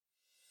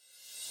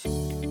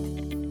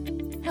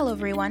Hello,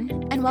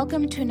 everyone, and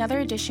welcome to another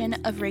edition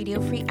of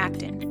Radio Free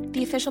Acton,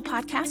 the official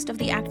podcast of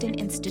the Acton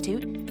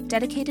Institute,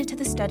 dedicated to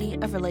the study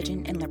of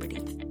religion and liberty.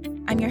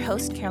 I'm your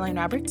host, Caroline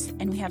Roberts,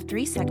 and we have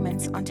 3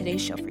 segments on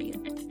today's show for you.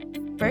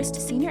 First,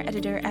 senior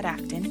editor at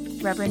Acton,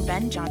 Reverend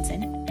Ben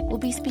Johnson, will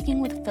be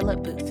speaking with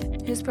Philip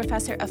Booth, who's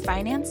professor of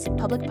finance,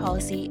 public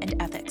policy, and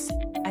ethics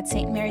at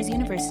St. Mary's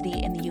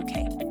University in the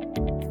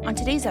UK. On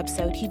today's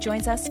episode, he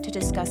joins us to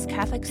discuss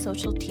Catholic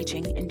social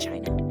teaching in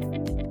China.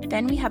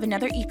 Then we have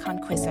another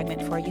econ quiz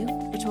segment for you,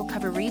 which will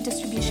cover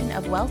redistribution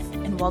of wealth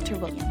and Walter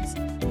Williams.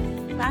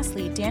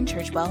 Lastly, Dan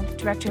Churchwell,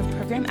 Director of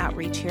Program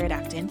Outreach here at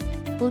Acton,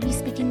 will be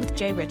speaking with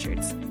Jay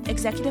Richards,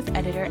 Executive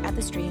Editor at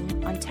The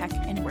Stream on tech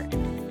and work.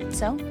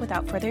 So,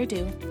 without further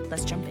ado,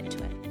 let's jump into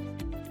it.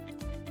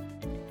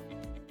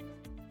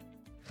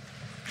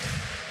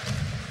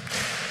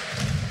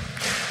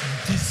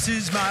 This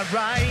is my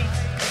right,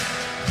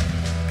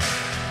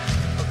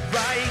 a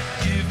right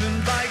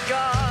given by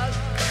God,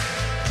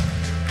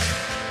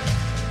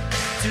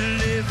 to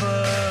live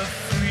a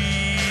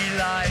free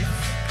life,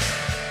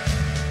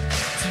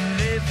 to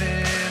live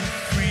in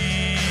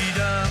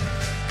freedom.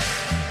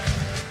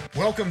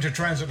 Welcome to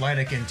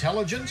Transatlantic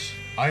Intelligence.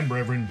 I'm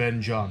Reverend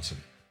Ben Johnson.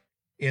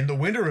 In the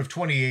winter of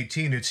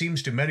 2018, it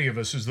seems to many of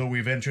us as though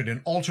we've entered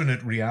an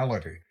alternate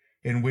reality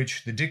in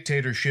which the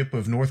dictatorship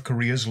of North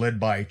Korea is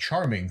led by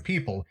charming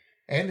people,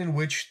 and in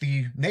which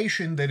the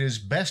nation that is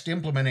best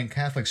implementing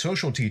Catholic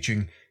social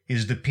teaching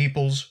is the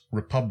People's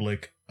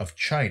Republic of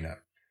China.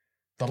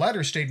 The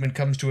latter statement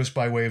comes to us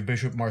by way of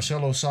Bishop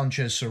Marcelo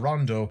Sanchez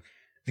Serrando,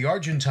 the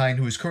Argentine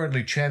who is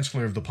currently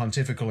Chancellor of the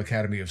Pontifical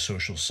Academy of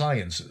Social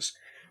Sciences.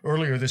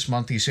 Earlier this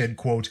month he said,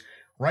 quote,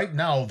 "Right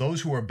now,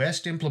 those who are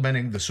best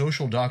implementing the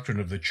social doctrine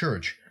of the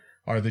Church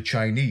are the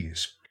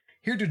Chinese."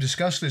 Here to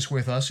discuss this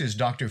with us is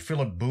Dr.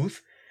 Philip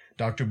Booth.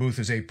 Dr. Booth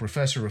is a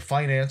professor of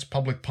finance,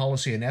 public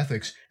policy, and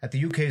ethics at the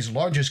UK's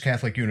largest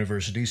Catholic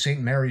university,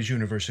 St. Mary's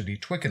University,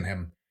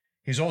 Twickenham.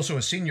 He's also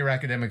a senior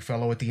academic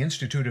fellow at the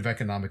Institute of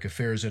Economic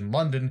Affairs in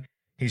London.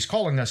 He's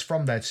calling us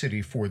from that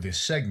city for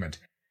this segment.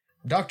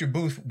 Dr.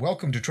 Booth,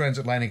 welcome to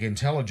Transatlantic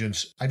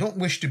Intelligence. I don't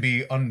wish to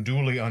be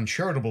unduly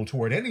uncharitable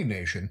toward any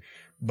nation,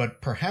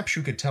 but perhaps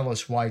you could tell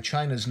us why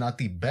China is not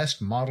the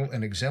best model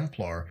and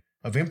exemplar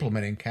of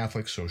implementing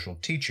Catholic social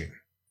teaching.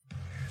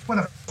 Well,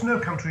 there's no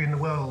country in the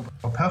world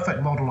a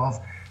perfect model of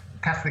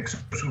Catholic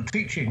social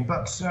teaching,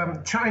 but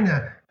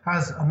China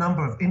has a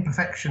number of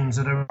imperfections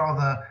at a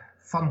rather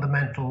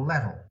fundamental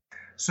level.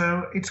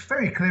 So it's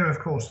very clear, of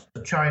course,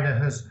 that China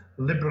has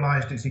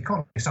liberalized its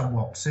economy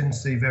somewhat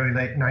since the very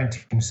late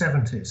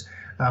 1970s.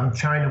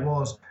 China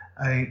was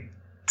a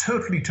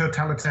totally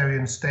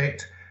totalitarian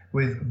state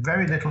with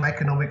very little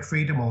economic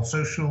freedom or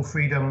social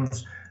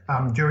freedoms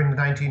during the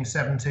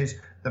 1970s.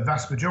 The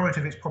vast majority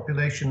of its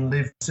population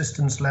lived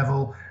subsistence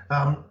level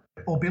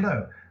or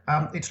below.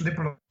 It's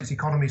liberalized its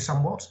economy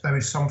somewhat. There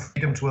is some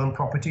freedom to own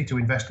property, to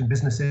invest in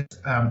businesses,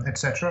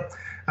 etc.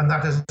 And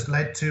that has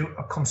led to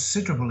a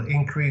considerable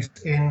increase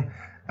in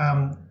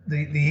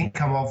the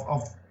income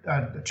of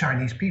the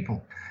Chinese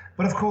people.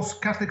 But of course,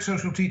 Catholic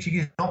social teaching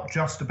is not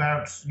just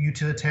about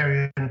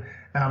utilitarian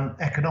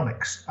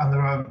economics. And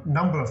there are a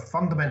number of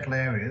fundamental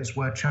areas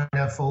where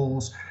China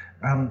falls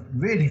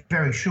really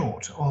very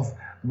short of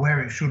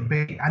where it should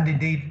be, and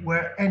indeed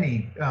where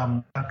any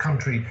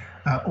country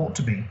ought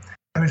to be.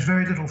 There is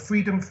very little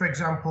freedom, for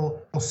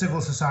example, for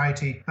civil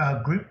society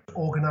groups to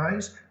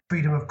organize.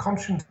 Freedom of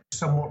conscience is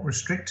somewhat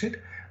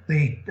restricted.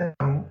 The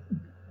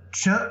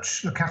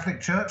Church, the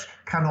Catholic Church,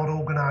 cannot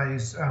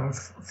organize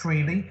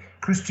freely.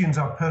 Christians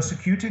are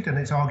persecuted, and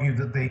it's argued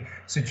that the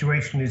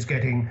situation is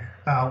getting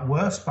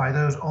worse by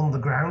those on the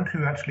ground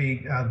who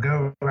actually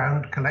go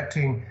around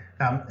collecting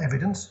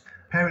evidence.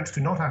 Parents do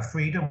not have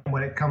freedom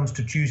when it comes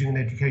to choosing an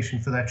education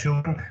for their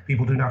children.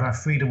 People do not have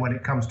freedom when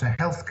it comes to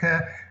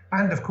healthcare.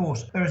 And of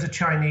course, there is a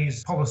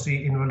Chinese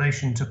policy in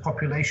relation to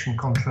population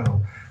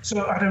control.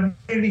 So at a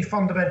really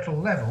fundamental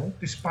level,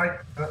 despite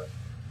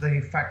the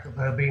fact that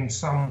there have been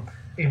some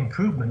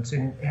improvements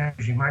in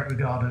areas you might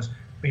regard as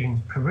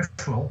being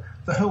peripheral,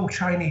 the whole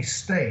Chinese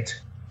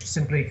state is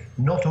simply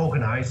not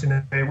organized in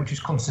a way which is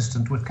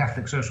consistent with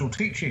Catholic social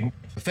teaching.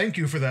 Thank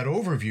you for that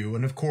overview.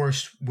 And of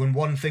course, when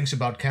one thinks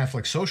about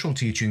Catholic social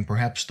teaching,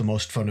 perhaps the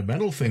most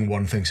fundamental thing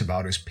one thinks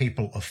about is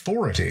papal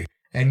authority.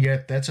 And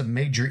yet that's a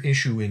major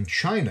issue in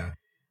China.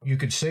 You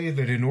could say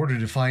that in order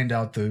to find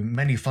out the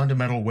many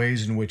fundamental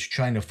ways in which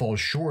China falls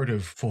short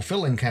of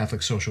fulfilling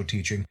Catholic social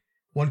teaching,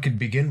 one could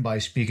begin by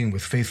speaking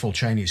with faithful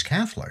Chinese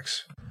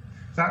Catholics.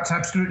 That's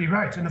absolutely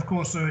right. And of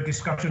course, there are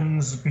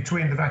discussions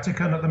between the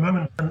Vatican at the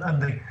moment and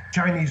the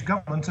Chinese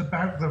government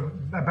about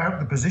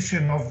the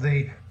position of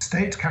the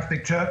state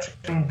Catholic Church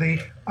and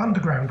the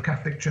underground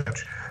Catholic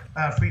Church.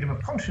 Freedom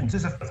of conscience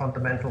is a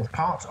fundamental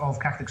part of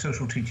Catholic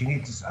social teaching.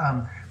 It's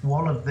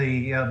one of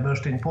the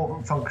most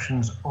important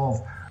functions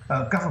of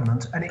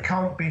government, and it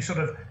can't be sort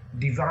of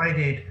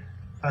divided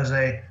as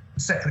a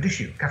separate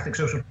issue. Catholic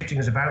social teaching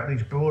is about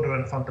these broader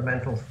and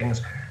fundamental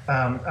things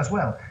as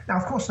well. Now,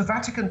 of course, the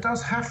Vatican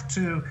does have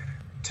to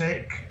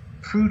take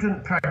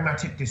prudent,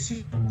 pragmatic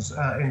decisions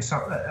on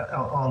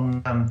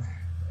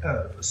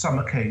some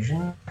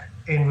occasion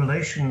in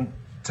relation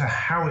to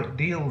how it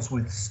deals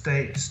with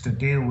states to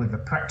deal with the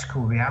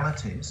practical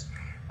realities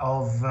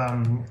of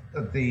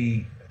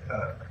the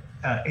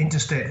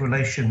interstate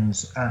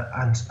relations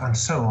and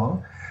so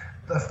on.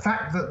 The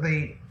fact that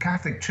the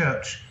Catholic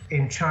Church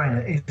in China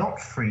is not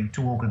free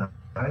to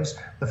organize,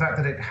 the fact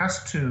that it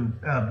has to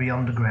be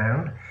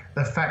underground,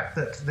 the fact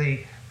that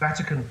the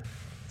Vatican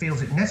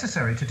feels it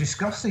necessary to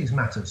discuss these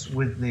matters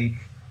with the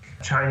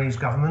Chinese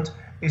government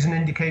is an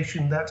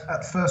indication that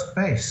at first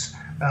base,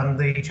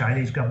 the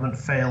Chinese government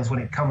fails when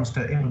it comes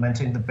to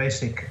implementing the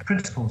basic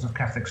principles of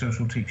Catholic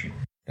social teaching.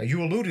 Now,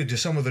 you alluded to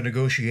some of the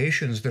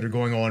negotiations that are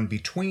going on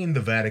between the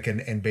Vatican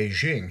and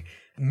Beijing.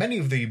 Many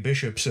of the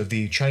bishops of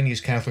the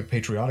Chinese Catholic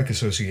Patriotic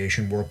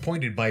Association were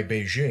appointed by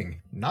Beijing,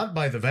 not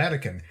by the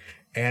Vatican,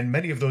 and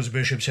many of those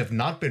bishops have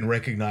not been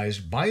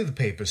recognized by the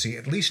papacy,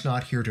 at least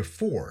not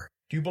heretofore.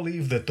 Do you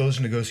believe that those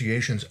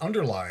negotiations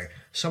underlie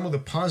some of the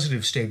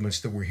positive statements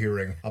that we're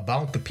hearing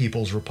about the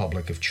People's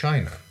Republic of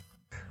China?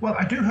 Well,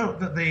 I do hope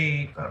that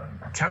the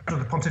chapter of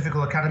the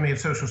Pontifical Academy of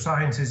Social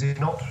Sciences is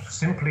not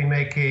simply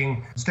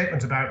making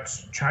statements about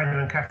China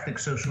and Catholic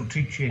social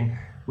teaching,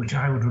 which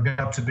I would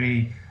regard to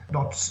be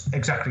not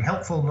exactly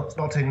helpful,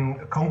 not in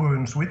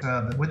congruence with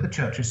the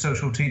Church's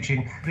social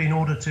teaching, but in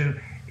order to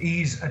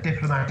ease a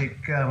diplomatic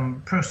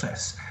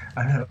process.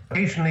 And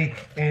occasionally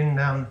in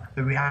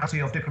the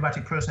reality of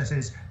diplomatic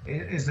processes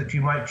is that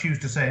you might choose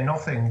to say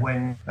nothing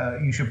when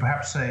you should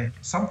perhaps say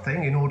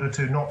something in order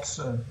to not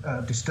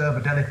disturb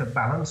a delicate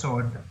balance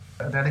or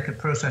a delicate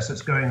process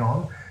that's going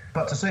on,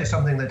 but to say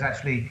something that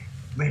actually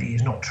really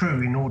is not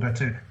true in order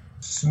to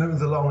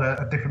smooth along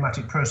a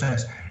diplomatic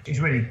process is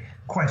really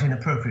quite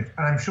inappropriate.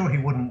 And I'm sure he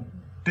wouldn't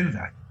do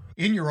that.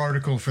 In your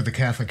article for the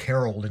Catholic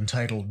Herald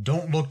entitled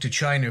 "Don't Look to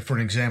China for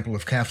an Example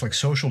of Catholic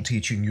Social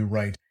Teaching," you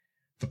write,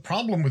 "The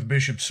problem with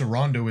Bishop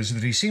Sorondo is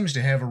that he seems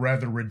to have a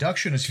rather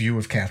reductionist view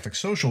of Catholic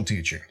social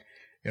teaching.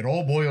 It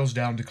all boils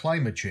down to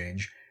climate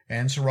change,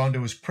 and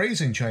Sorondo is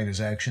praising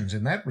China's actions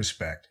in that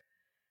respect.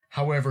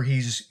 However,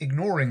 he's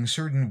ignoring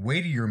certain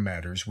weightier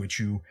matters which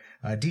you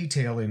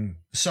detail in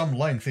some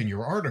length in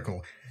your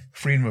article: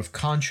 freedom of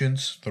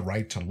conscience, the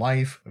right to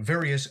life,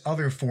 various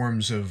other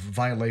forms of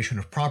violation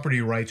of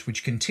property rights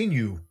which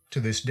continue to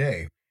this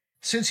day.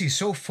 Since he's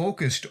so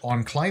focused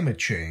on climate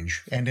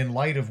change, and in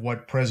light of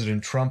what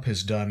President Trump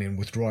has done in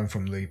withdrawing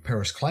from the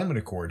Paris Climate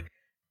Accord,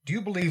 do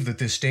you believe that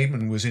this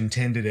statement was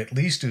intended at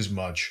least as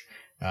much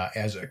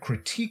as a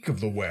critique of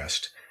the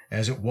West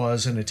as it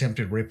was an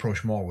attempted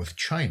rapprochement with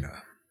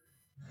China?"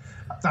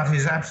 That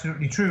is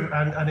absolutely true,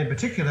 and in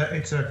particular,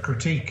 it's a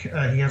critique.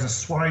 He has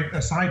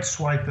a side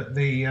swipe at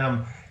the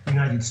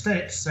United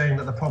States, saying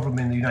that the problem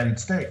in the United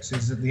States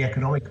is that the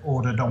economic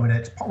order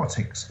dominates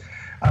politics.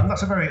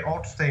 That's a very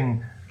odd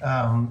thing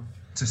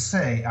to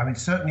say. I mean,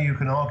 certainly you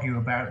can argue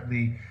about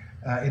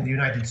in the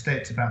United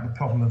States about the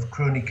problem of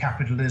crony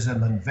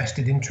capitalism and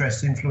vested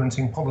interests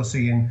influencing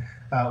policy in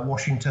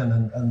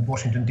Washington and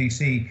Washington,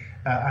 D.C.,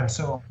 and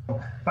so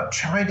on. But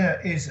China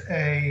is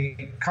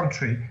a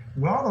country,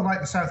 rather like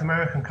the South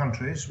American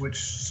countries, which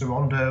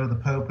Sorondo, the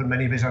Pope, and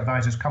many of his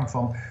advisors come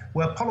from,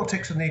 where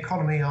politics and the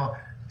economy are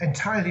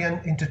entirely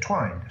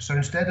intertwined. So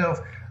instead of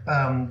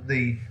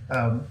the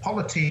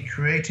polity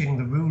creating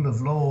the rule of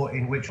law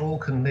in which all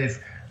can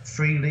live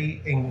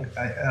freely,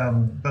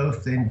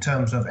 both in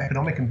terms of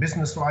economic and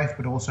business life,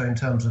 but also in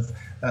terms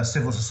of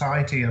civil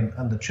society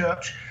and the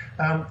church,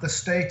 the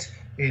state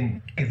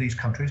in any of these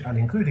countries, and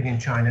including in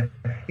China,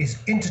 is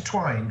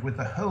intertwined with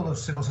the whole of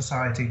civil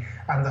society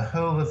and the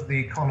whole of the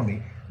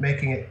economy,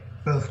 making it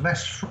both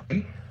less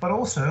free, but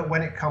also,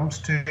 when it comes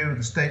to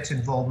the state's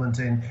involvement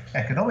in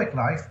economic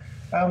life,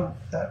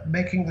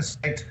 making the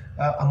state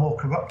a more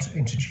corrupt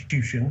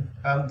institution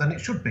than it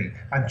should be.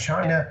 And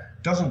China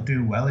doesn't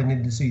do well in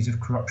indices of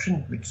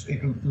corruption.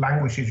 It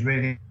languishes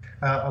really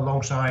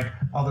alongside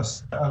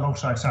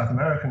South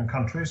American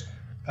countries.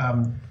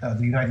 The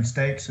United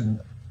States and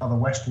other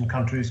Western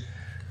countries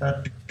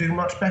do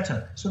much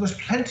better. So there's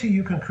plenty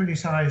you can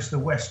criticize the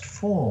West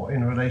for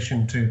in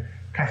relation to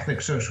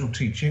Catholic social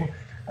teaching,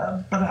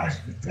 but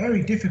it's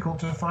very difficult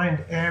to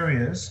find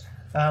areas.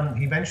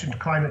 He mentioned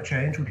climate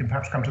change. We can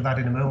perhaps come to that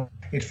in a moment.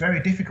 It's very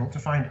difficult to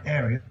find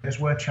areas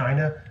where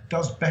China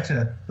does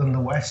better than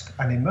the West,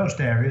 and in most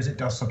areas it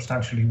does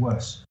substantially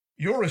worse.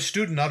 You're a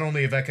student not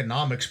only of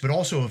economics, but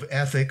also of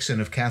ethics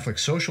and of Catholic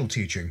social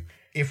teaching.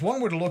 If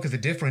one were to look at the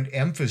different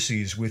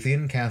emphases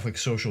within Catholic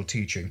social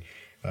teaching,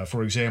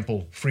 for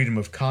example, freedom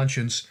of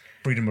conscience,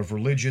 freedom of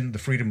religion, the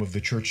freedom of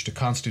the Church to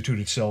constitute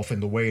itself in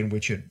the way in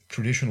which it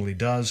traditionally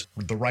does,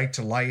 the right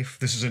to life.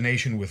 This is a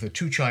nation with a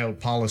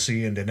two-child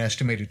policy and an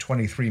estimated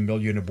 23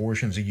 million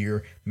abortions a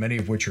year, many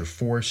of which are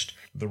forced.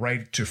 The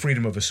right to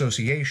freedom of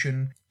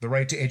association, the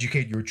right to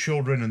educate your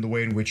children in the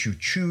way in which you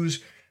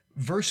choose,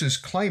 versus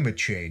climate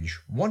change.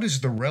 What is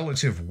the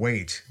relative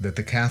weight that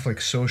the Catholic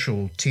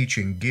social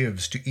teaching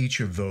gives to each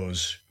of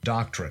those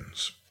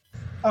doctrines?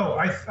 Oh,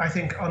 I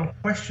think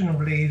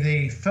unquestionably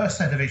the first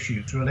set of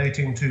issues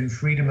relating to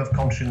freedom of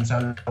conscience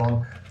and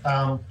so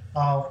on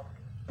are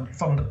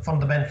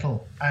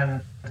fundamental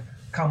and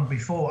come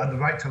before, and the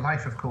right to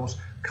life, of course,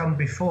 come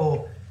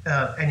before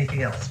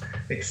anything else.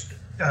 It's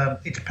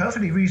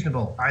perfectly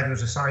reasonable, either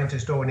as a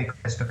scientist or an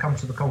economist, to come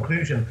to the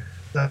conclusion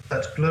that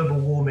global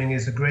warming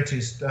is the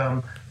greatest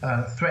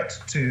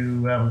threat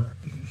to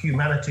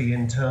humanity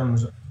in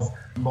terms of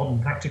modern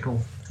practical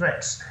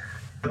threats.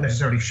 Don't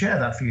necessarily share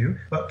that view,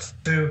 but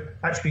to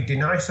actually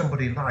deny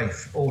somebody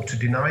life, or to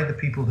deny the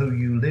people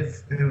who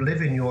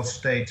live in your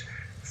state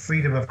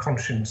freedom of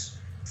conscience,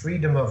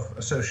 freedom of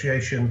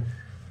association,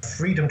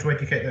 freedom to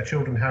educate their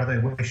children how they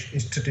wish,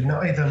 is to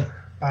deny them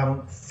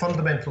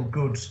fundamental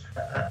goods,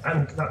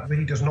 and that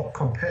really does not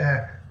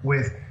compare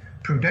with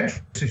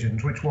prudential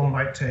decisions which one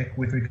might take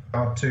with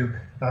regard to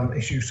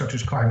issues such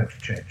as climate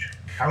change,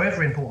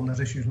 however important those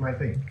issues might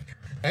be.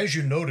 As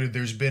you noted,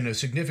 there's been a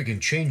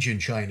significant change in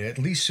China, at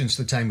least since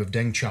the time of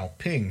Deng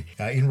Xiaoping,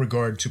 in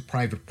regard to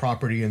private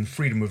property and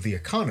freedom of the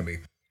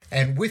economy.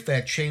 And with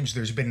that change,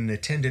 there's been an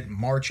attendant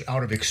march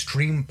out of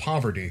extreme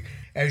poverty.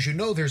 As you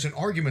know, there's an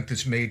argument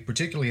that's made,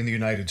 particularly in the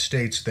United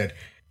States, that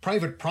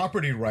private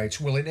property rights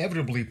will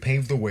inevitably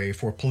pave the way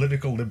for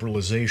political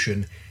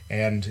liberalization,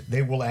 and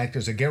they will act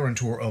as a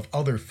guarantor of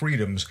other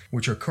freedoms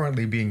which are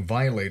currently being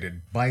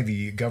violated by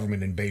the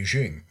government in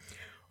Beijing.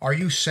 Are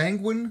you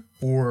sanguine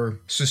or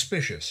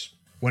suspicious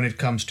when it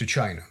comes to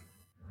China?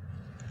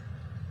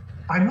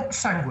 I'm not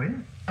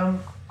sanguine.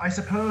 I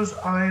suppose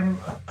I'm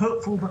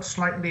hopeful but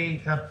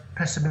slightly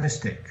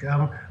pessimistic.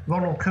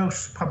 Ronald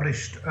Coase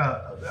published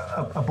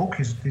a book,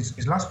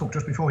 his last book,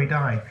 just before he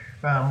died,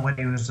 when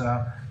he was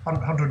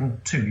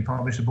 102. He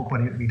published a book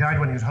when he died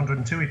when he was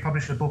 102. He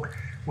published a book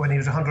when he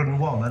was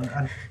 101.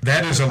 And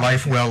that is a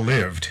life well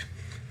lived.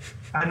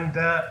 And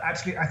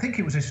actually, I think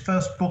it was his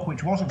first book,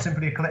 which wasn't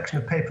simply a collection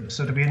of papers.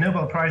 So to be a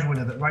Nobel Prize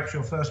winner that writes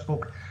your first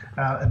book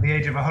at the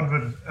age of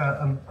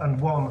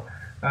 101,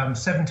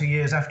 70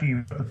 years after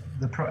you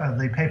the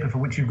paper for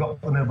which you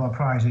got the Nobel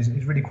Prize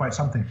is really quite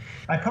something.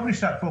 I published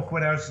that book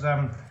when I was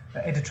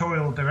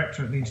editorial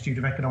director at the Institute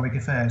of Economic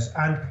Affairs.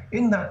 And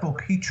in that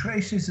book, he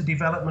traces the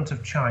development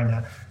of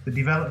China, the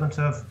development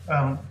of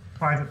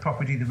private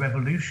property, the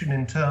revolution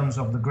in terms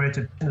of the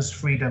greater business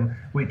freedom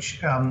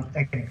which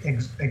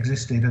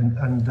existed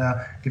and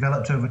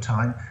developed over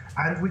time,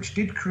 and which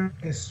did create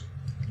this,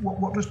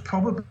 what was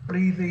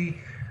probably the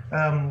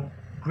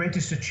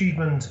greatest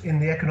achievement in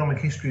the economic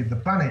history of the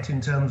planet,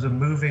 in terms of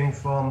moving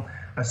from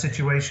a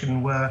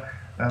situation where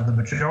the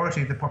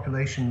majority of the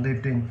population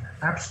lived in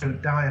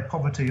absolute dire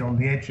poverty on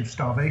the edge of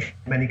starvation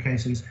in many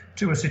cases,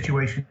 to a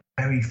situation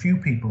where very few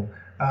people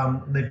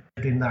lived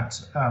in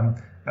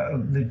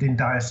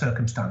dire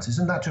circumstances,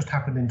 and that just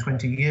happened in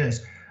 20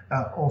 years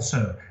or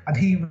so. And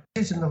he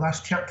raises in the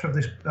last chapter of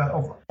this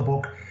of the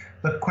book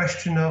the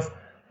question of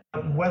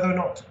whether or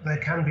not there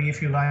can be,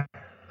 if you like,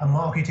 a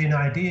market in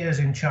ideas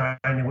in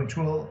China which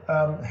will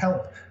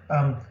help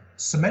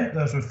cement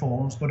those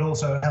reforms, but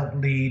also help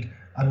lead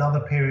another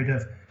period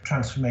of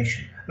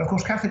transformation. And of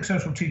course, Catholic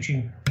social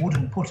teaching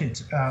wouldn't put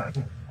it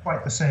in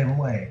quite the same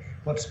way,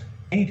 but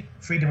we need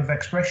freedom of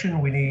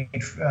expression, we need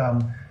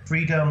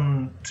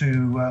freedom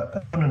to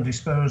own and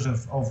dispose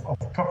of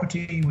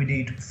property, we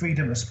need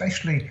freedom,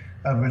 especially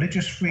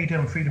religious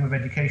freedom, freedom of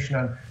education,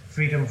 and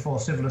freedom for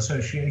civil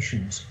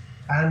associations.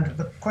 And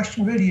the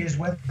question really is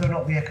whether or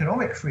not the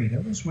economic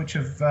freedoms which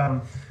have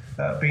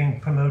been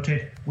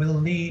promoted will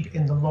lead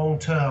in the long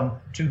term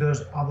to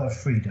those other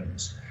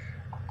freedoms.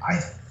 I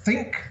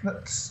think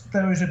that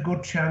there is a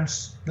good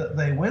chance that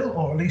they will,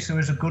 or at least there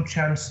is a good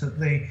chance that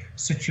the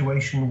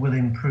situation will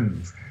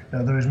improve.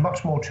 Now, there is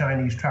much more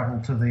Chinese travel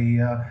to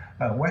the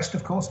West,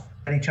 of course.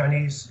 Many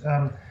Chinese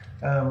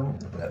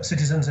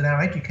citizens are now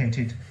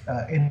educated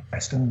in the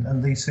West,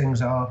 and these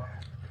things are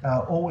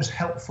always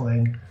helpful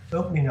in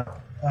opening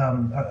up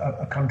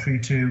a country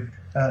to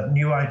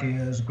new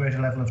ideas, greater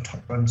level of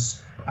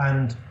tolerance,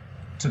 and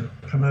to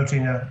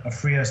promoting a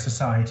freer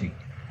society.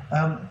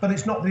 But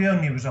it's not the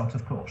only result,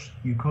 of course.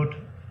 You could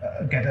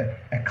get a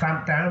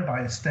clampdown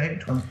by the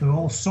state. There are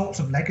all sorts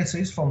of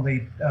legacies from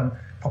the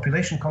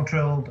population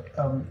control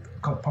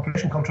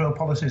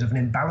policies of an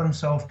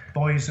imbalance of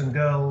boys and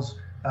girls,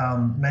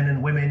 men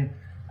and women,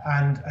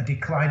 and a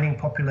declining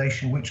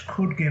population, which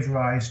could give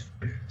rise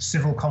to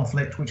civil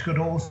conflict, which could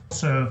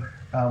also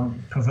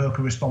provoke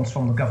a response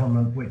from the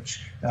government,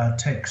 which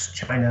takes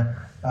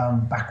China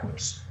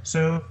backwards.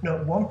 So,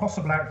 one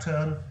possible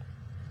outturn,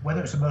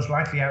 whether it's the most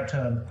likely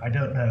outturn, I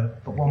don't know,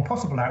 but one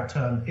possible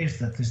outturn is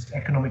that this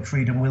economic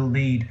freedom will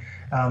lead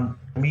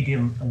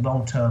medium and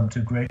long term to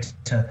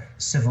greater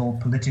civil,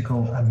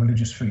 political, and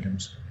religious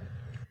freedoms.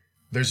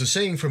 There's a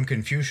saying from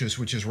Confucius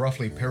which is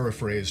roughly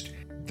paraphrased: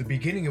 the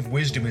beginning of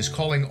wisdom is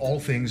calling all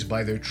things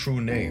by their true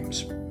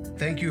names.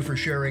 Thank you for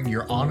sharing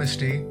your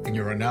honesty and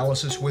your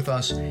analysis with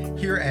us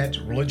here at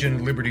Religion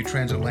and Liberty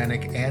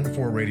Transatlantic and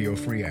for Radio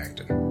Free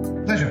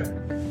Acton. Pleasure.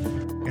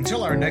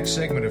 Until our next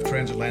segment of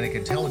Transatlantic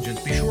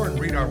Intelligence, be sure and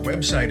read our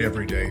website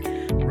every day,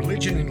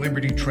 Religion and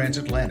Liberty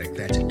Transatlantic.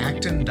 That's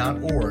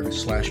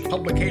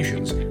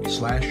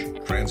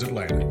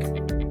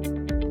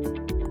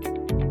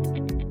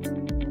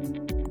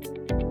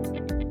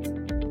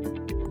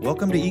acton.org/publications/transatlantic.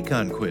 Welcome to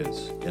Econ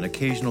Quiz, an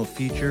occasional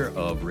feature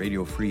of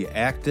Radio Free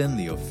Acton,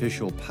 the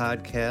official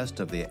podcast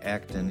of the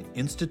Acton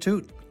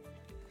Institute.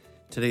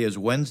 Today is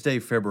Wednesday,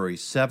 February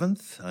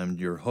 7th. I'm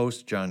your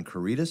host, John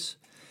Caritas.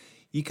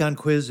 Econ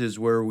Quiz is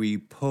where we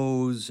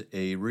pose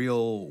a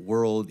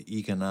real-world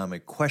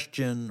economic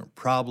question,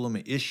 problem,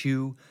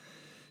 issue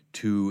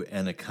to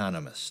an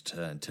economist.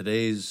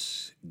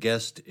 Today's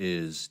guest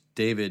is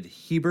David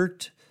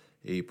Hebert,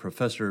 a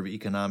professor of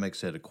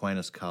economics at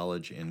Aquinas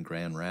College in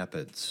Grand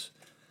Rapids.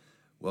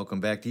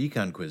 Welcome back to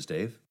Econ Quiz,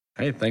 Dave.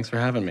 Hey, thanks for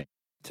having me.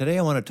 Today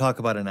I want to talk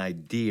about an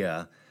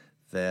idea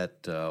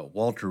that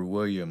Walter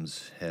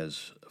Williams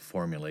has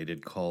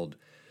formulated called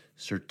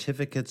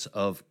certificates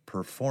of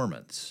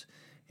performance.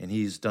 And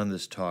he's done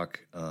this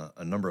talk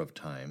a number of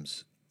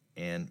times.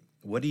 And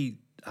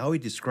how he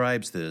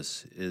describes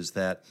this is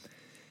that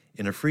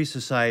in a free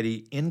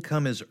society,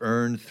 income is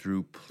earned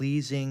through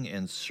pleasing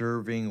and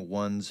serving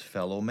one's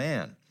fellow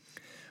man.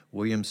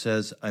 Williams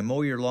says, I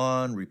mow your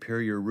lawn, repair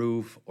your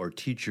roof, or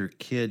teach your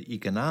kid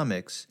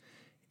economics.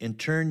 In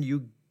turn,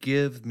 you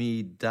give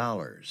me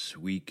dollars.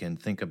 We can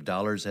think of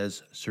dollars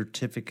as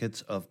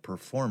certificates of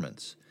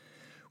performance.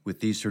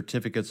 With these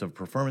certificates of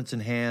performance in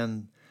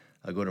hand,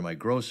 I go to my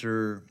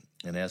grocer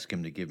and ask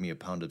him to give me a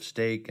pound of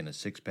steak and a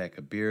six-pack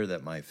of beer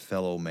that my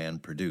fellow man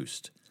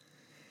produced.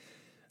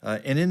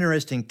 An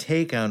interesting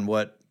take on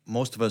what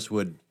most of us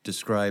would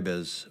describe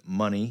as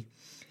money.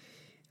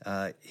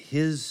 And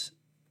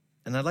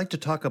I'd like to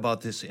talk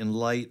about this in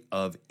light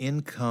of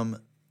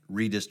income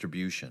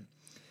redistribution.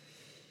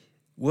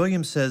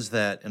 Williams says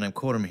that, and I'm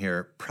quoting him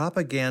here,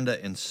 propaganda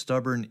and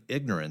stubborn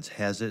ignorance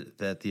has it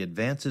that the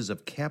advances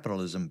of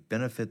capitalism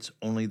benefits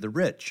only the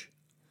rich.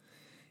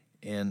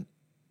 And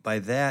by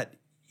that,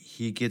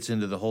 he gets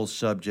into the whole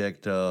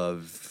subject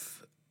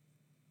of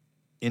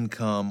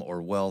income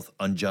or wealth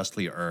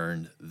unjustly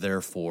earned,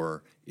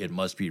 therefore it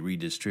must be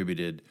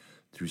redistributed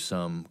through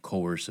some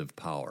coercive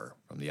power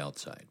from the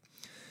outside.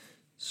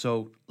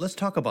 So let's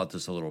talk about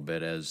this a little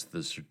bit.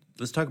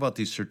 Let's talk about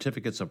these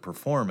certificates of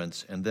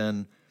performance and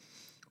then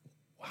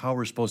how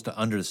we're supposed to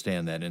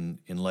understand that in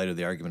light of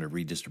the argument of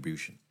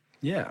redistribution.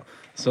 Yeah.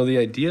 So the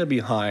idea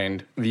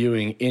behind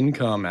viewing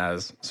income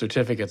as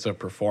certificates of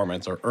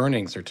performance or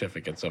earning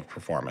certificates of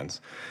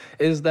performance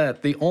is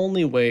that the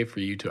only way for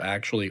you to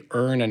actually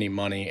earn any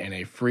money in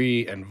a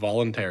free and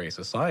voluntary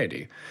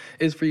society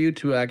is for you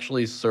to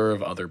actually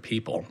serve other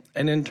people.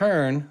 And in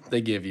turn,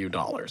 they give you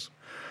dollars.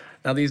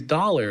 Now, these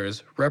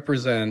dollars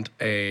represent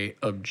a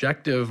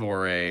objective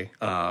or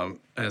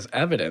as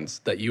evidence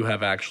that you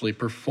have actually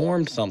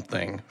performed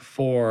something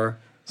for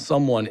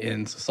someone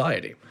in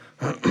society.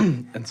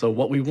 And so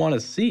what we want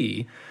to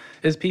see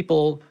is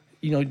people,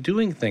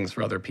 doing things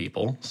for other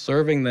people,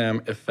 serving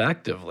them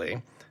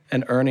effectively,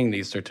 and earning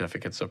these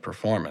certificates of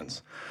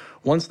performance.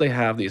 Once they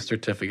have these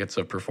certificates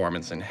of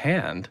performance in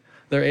hand,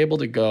 they're able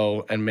to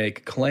go and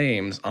make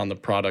claims on the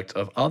product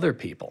of other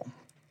people.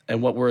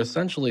 And what we're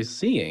essentially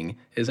seeing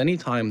is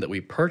anytime that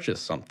we purchase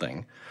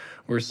something,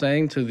 we're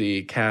saying to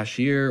the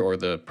cashier or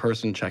the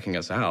person checking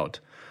us out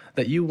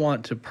that you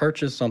want to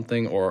purchase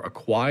something or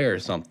acquire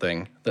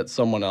something that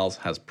someone else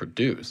has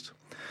produced.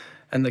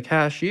 And the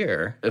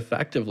cashier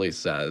effectively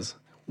says,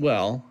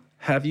 well,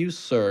 have you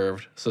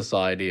served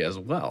society as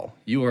well?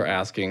 You are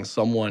asking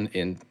someone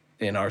in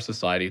our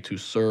society to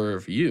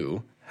serve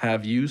you.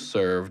 Have you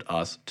served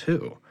us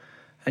too?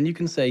 And you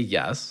can say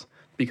yes,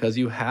 because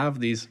you have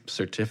these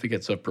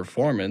certificates of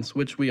performance,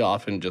 which we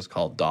often just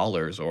call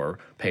dollars or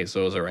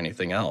pesos or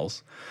anything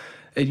else.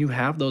 And you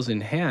have those in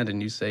hand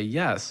and you say,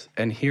 yes,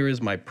 and here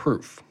is my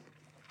proof.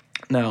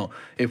 Now,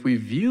 if we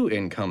view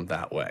income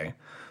that way,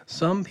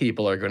 some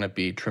people are going to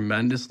be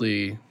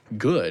tremendously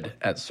good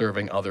at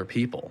serving other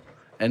people.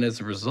 And as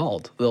a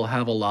result, they'll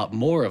have a lot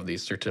more of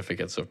these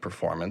certificates of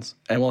performance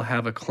and will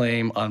have a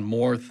claim on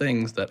more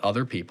things that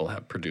other people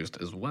have produced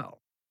as well.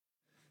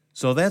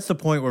 So that's the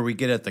point where we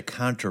get at the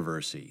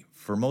controversy.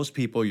 For most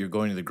people, you're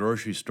going to the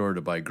grocery store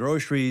to buy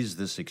groceries.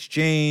 This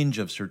exchange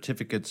of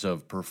certificates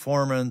of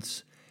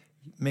performance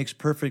makes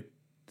perfect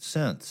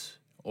sense.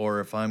 Or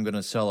if I'm going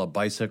to sell a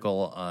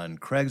bicycle on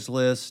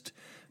Craigslist,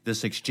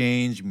 this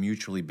exchange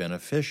mutually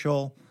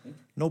beneficial,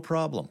 no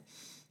problem.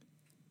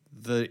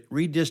 The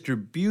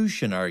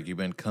redistribution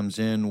argument comes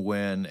in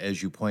when,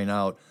 as you point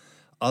out,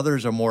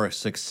 others are more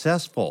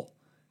successful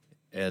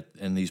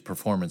in these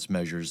performance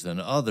measures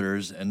than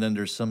others, and then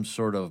there's some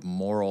sort of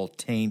moral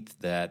taint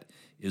that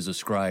is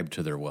ascribed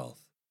to their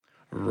wealth.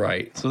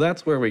 Right. So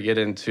that's where we get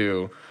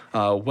into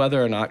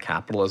whether or not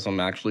capitalism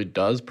actually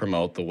does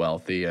promote the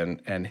wealthy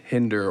and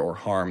hinder or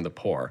harm the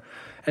poor.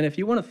 And if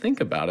you want to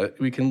think about it,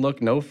 we can look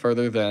no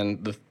further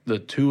than the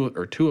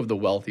two of the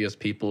wealthiest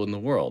people in the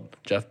world,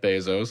 Jeff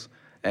Bezos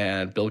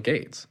and Bill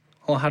Gates.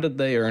 Well, how did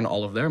they earn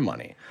all of their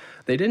money?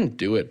 They didn't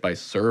do it by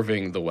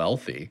serving the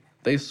wealthy.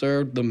 They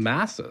served the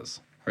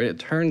masses. Right? It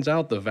turns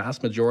out the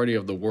vast majority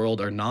of the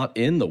world are not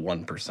in the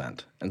 1%.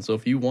 And so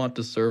if you want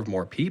to serve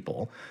more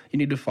people, you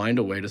need to find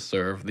a way to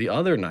serve the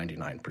other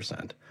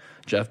 99%.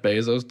 Jeff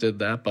Bezos did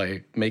that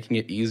by making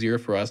it easier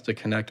for us to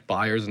connect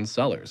buyers and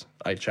sellers.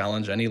 I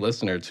challenge any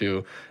listener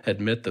to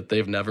admit that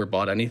they've never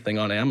bought anything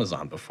on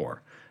Amazon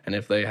before. And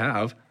if they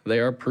have, they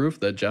are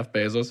proof that Jeff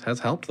Bezos has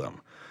helped them.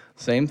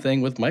 Same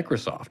thing with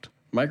Microsoft.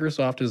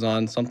 Microsoft is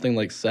on something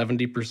like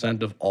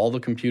 70% of all the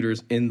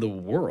computers in the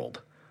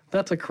world.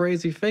 That's a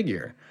crazy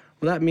figure.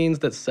 Well, that means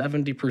that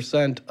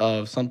 70%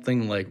 of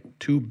something like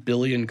 2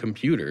 billion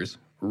computers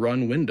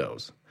run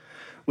Windows,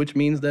 which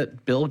means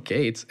that Bill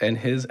Gates and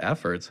his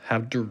efforts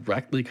have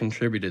directly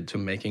contributed to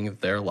making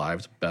their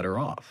lives better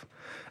off.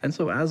 And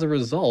so as a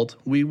result,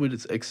 we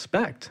would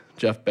expect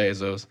Jeff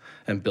Bezos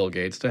and Bill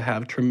Gates to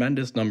have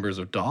tremendous numbers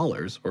of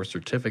dollars or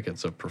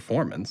certificates of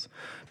performance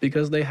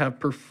because they have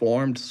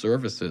performed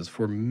services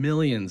for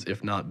millions,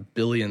 if not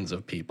billions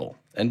of people,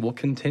 and will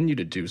continue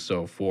to do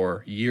so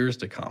for years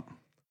to come.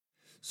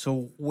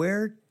 So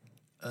where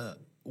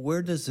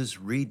does this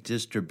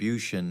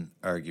redistribution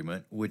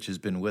argument, which has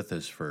been with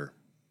us for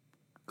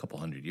a couple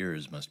hundred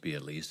years, must be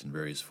at least in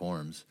various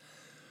forms,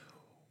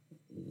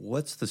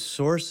 what's the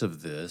source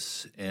of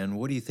this, and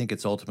what do you think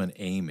its ultimate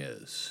aim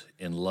is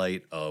in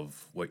light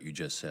of what you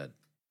just said?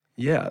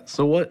 Yeah,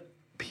 so what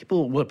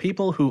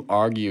people who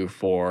argue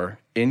for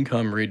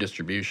income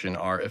redistribution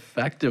are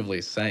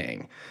effectively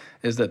saying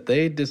is that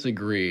they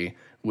disagree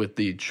with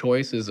the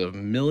choices of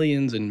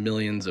millions and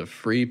millions of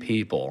free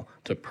people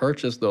to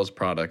purchase those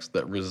products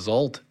that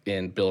result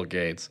in Bill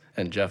Gates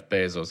and Jeff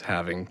Bezos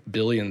having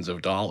billions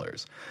of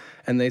dollars.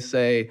 And they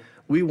say,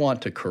 we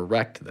want to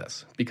correct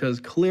this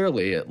because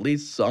clearly at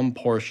least some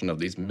portion of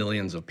these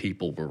millions of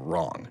people were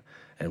wrong.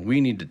 And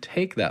we need to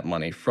take that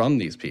money from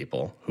these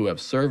people who have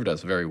served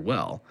us very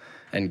well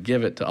and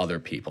give it to other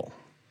people.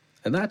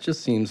 And that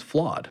just seems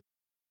flawed.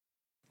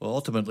 Well,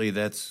 ultimately,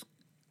 that's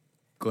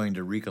going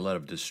to wreak a lot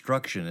of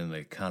destruction in the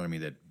economy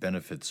that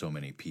benefits so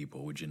many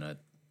people, would you not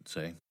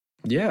say?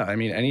 Yeah, I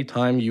mean,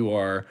 anytime you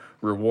are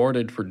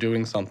rewarded for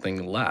doing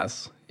something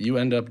less, you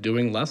end up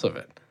doing less of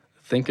it.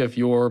 Think if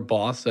your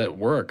boss at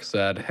work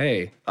said,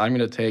 hey, I'm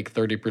going to take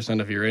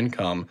 30% of your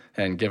income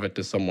and give it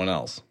to someone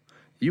else.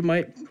 You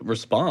might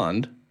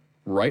respond,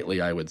 rightly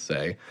I would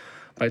say,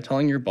 by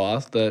telling your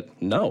boss that,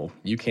 no,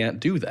 you can't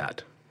do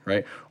that,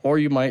 right? Or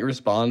you might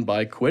respond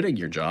by quitting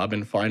your job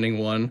and finding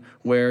one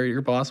where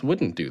your boss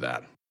wouldn't do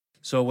that.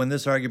 So when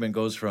this argument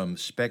goes from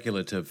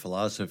speculative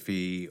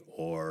philosophy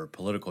or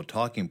political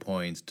talking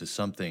points to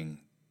something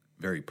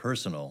very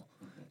personal,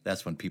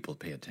 that's when people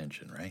pay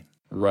attention, right?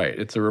 Right.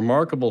 It's a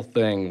remarkable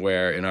thing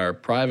where in our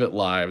private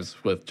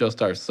lives with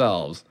just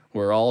ourselves,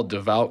 we're all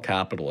devout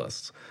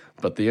capitalists.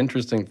 But the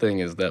interesting thing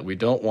is that we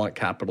don't want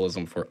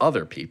capitalism for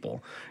other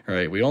people,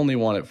 right? We only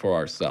want it for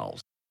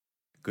ourselves.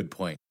 Good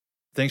point.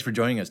 Thanks for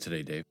joining us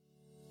today, Dave.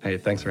 Hey,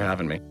 thanks for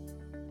having me.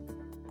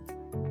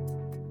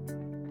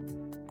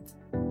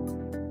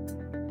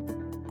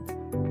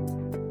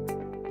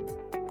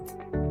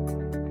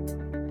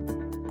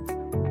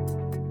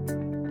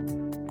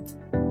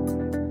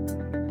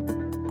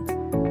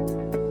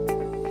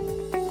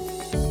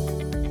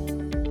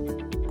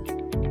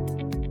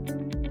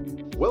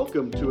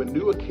 Welcome to a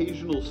new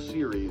occasional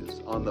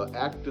series on the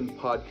Acton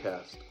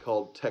podcast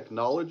called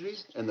Technology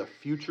and the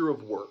Future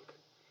of Work.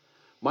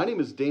 My name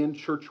is Dan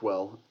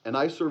Churchwell, and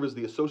I serve as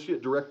the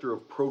Associate Director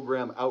of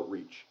Program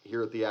Outreach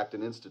here at the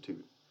Acton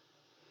Institute.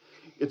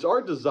 It's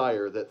our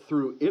desire that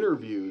through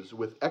interviews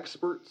with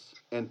experts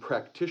and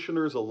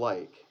practitioners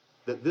alike,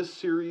 that this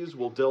series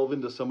will delve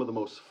into some of the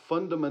most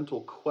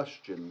fundamental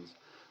questions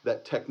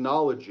that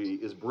technology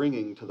is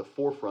bringing to the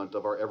forefront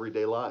of our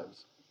everyday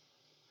lives.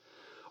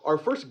 Our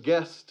first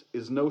guest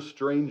is no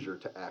stranger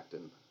to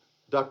Acton.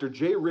 Dr.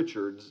 Jay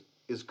Richards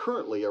is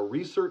currently a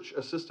research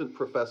assistant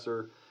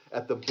professor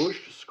at the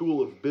Bush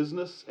School of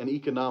Business and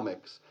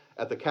Economics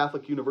at the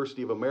Catholic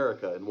University of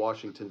America in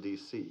Washington,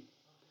 D.C.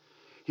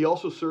 He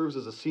also serves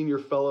as a senior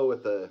fellow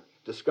at the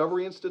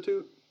Discovery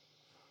Institute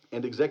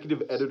and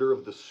executive editor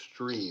of The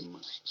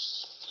Stream.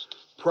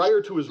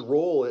 Prior to his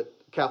role at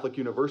Catholic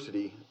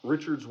University,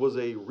 Richards was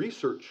a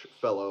research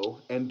fellow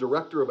and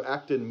director of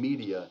Acton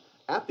Media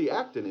at the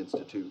Acton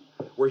Institute,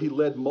 where he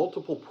led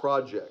multiple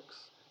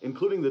projects,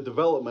 including the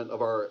development of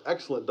our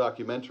excellent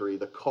documentary,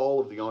 The Call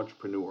of the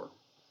Entrepreneur.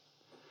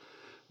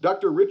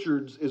 Dr.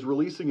 Richards is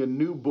releasing a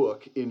new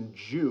book in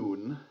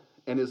June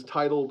and is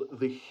titled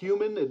The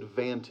Human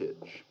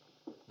Advantage,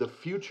 The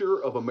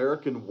Future of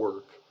American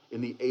Work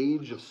in the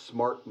Age of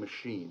Smart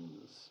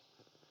Machines.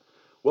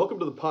 Welcome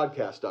to the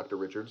podcast, Dr.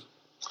 Richards.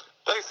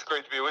 Thanks. It's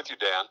great to be with you,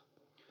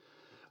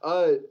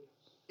 Dan.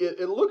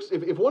 It looks,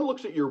 if one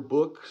looks at your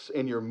books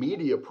and your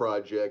media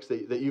projects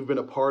that you've been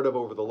a part of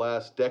over the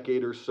last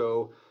decade or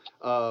so,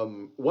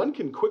 one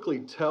can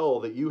quickly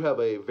tell that you have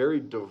a very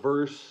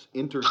diverse,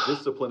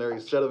 interdisciplinary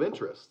set of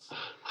interests.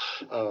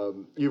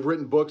 You've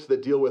written books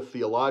that deal with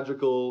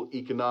theological,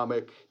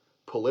 economic,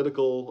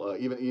 political,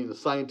 even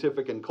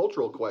scientific and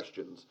cultural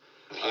questions.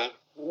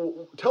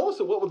 Tell us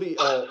what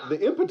the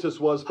impetus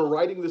was for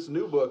writing this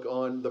new book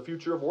on the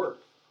future of work.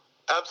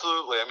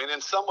 Absolutely. I mean, in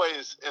some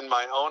ways, in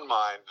my own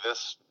mind,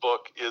 this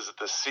book is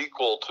the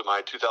sequel to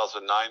my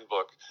 2009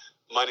 book,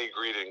 Money,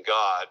 Greed, and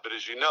God. But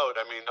as you note,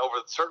 I mean,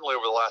 certainly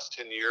over the last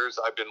 10 years,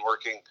 I've been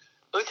working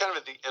really kind of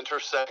at the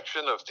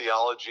intersection of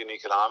theology and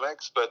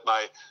economics. But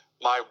my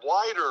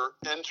wider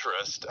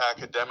interest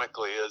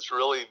academically is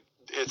really,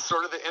 it's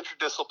sort of the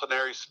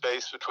interdisciplinary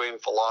space between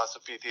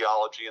philosophy,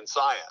 theology, and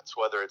science,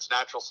 whether it's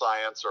natural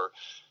science or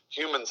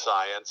human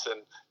science.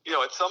 And, you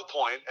know, at some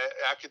point,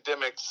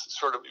 academics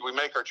we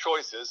make our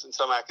choices, and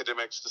some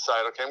academics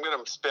decide, okay, I'm going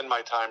to spend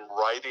my time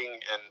writing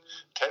in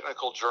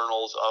technical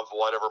journals of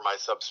whatever my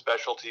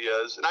subspecialty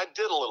is. And I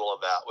did a little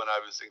of that when I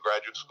was in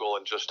graduate school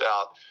and just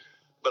out.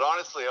 But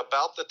honestly,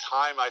 about the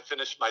time I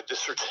finished my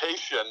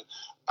dissertation,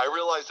 I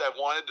realized I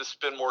wanted to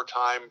spend more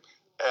time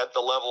at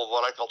the level of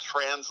what I call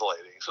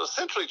translating. So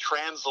essentially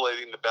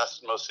translating the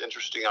best and most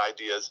interesting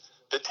ideas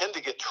that tend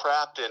to get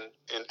trapped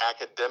in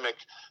academic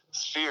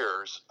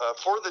spheres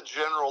for the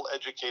general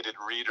educated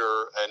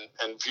reader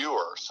and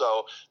viewer.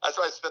 So that's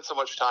why I spent so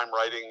much time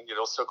writing, you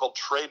know, so-called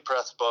trade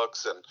press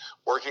books and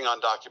working on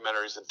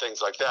documentaries and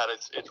things like that.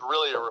 It's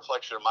really a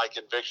reflection of my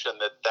conviction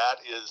that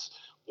is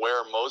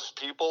where most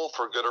people,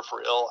 for good or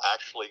for ill,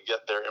 actually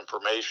get their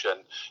information.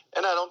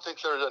 And I don't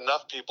think there's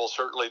enough people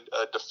certainly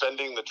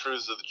defending the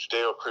truths of the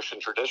Judeo-Christian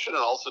tradition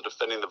and also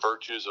defending the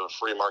virtues of a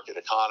free market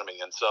economy.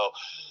 And so,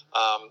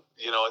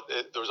 you know,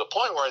 there was a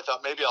point where I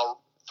thought maybe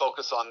I'll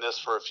focus on this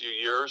for a few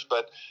years.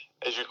 But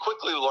as you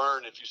quickly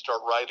learn, if you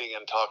start writing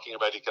and talking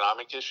about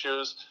economic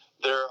issues,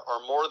 there's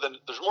more than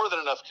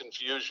enough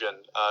confusion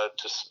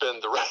to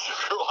spend the rest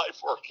of your life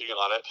working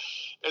on it.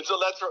 And so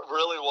that's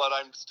really what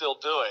I'm still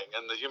doing.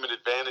 And the Human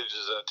Advantage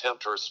is an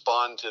attempt to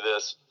respond to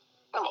this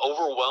kind of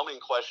overwhelming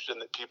question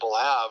that people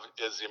have.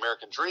 Is the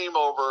American dream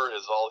over?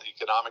 Is all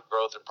economic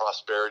growth and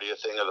prosperity a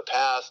thing of the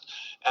past?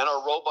 And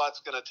are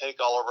robots going to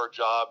take all of our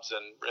jobs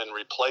and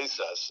replace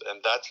us?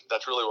 And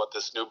that's really what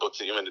this new book,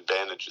 The Human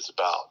Advantage, is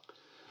about.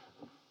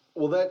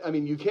 Well,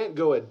 you can't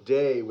go a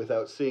day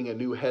without seeing a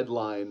new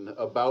headline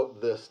about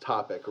this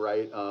topic,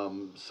 right?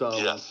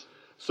 Yes.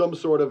 Some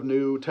sort of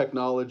new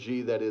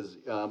technology that is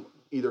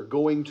either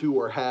going to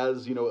or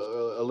has,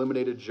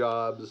 eliminated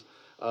jobs.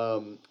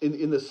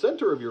 In the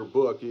center of your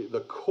book,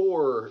 the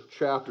core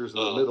chapters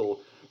in the middle,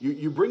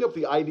 you bring up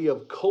the idea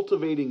of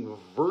cultivating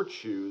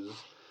virtues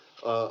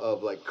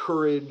of like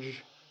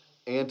courage,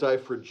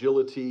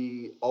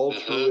 anti-fragility,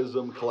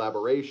 altruism,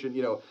 collaboration,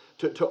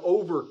 to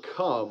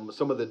overcome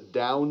some of the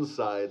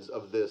downsides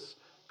of this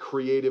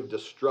creative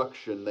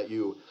destruction that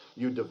you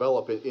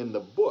develop in the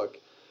book.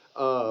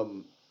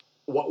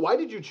 Why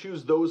did you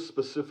choose those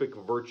specific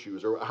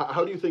virtues, or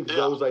how do you think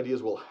those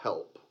ideas will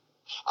help?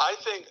 I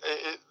think,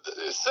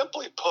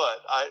 simply put,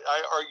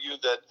 I argue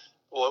that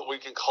what we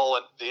can call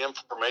it the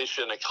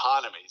information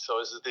economy. So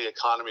this is the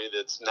economy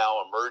that's now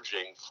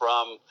emerging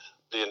from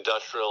the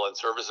industrial and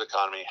service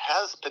economy,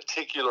 has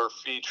particular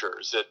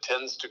features. It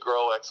tends to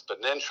grow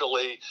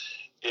exponentially.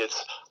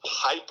 It's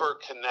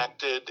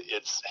hyper-connected.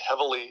 It's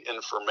heavily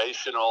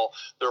informational.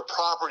 There are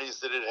properties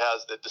that it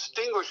has that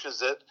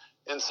distinguishes it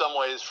in some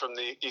ways from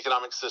the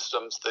economic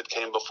systems that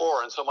came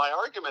before. And so my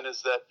argument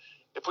is that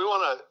if we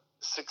want to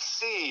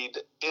succeed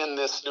in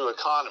this new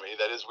economy,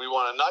 that is, we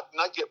want to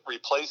not get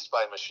replaced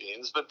by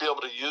machines, but be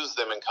able to use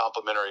them in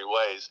complementary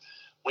ways,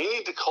 we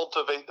need to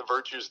cultivate the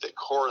virtues that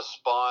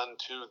correspond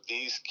to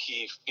these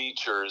key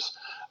features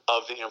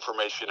of the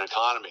information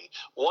economy.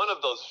 One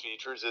of those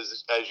features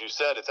is, as you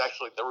said, it's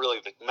actually really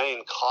the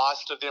main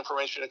cost of the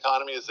information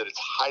economy is that it's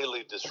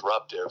highly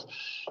disruptive.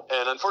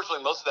 And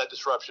unfortunately, most of that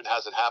disruption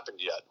hasn't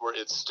happened yet.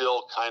 It's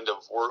still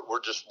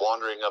we're just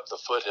wandering up the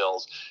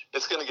foothills.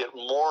 It's going to get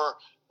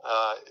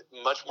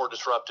much more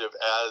disruptive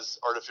as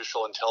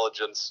artificial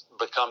intelligence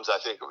becomes, I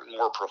think,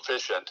 more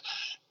proficient.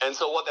 And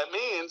so what that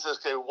means is,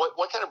 okay,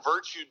 what kind of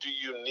virtue do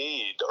you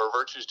need, or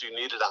virtues do you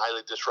need in a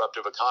highly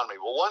disruptive economy?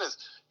 Well, one is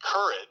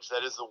courage,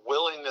 that is the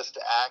willingness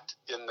to act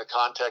in the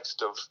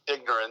context of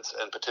ignorance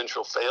and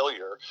potential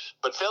failure.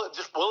 But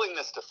just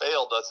willingness to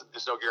fail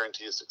is no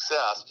guarantee of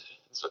success.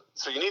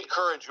 So you need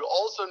courage. You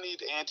also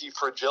need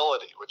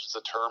anti-fragility, which is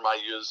a term I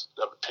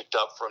picked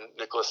up from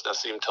Nicholas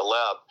Nassim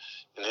Taleb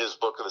in his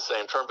book of the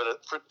same term. But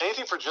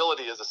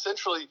anti-fragility is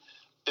essentially,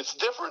 it's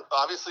different.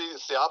 Obviously,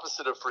 it's the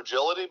opposite of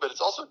fragility, but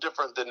it's also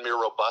different than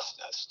mere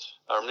robustness.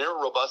 Mere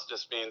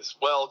robustness means,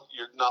 well,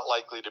 you're not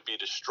likely to be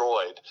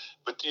destroyed.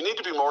 But you need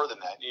to be more than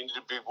that. You need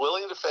to be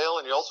willing to fail,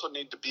 and you also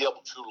need to be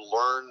able to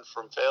learn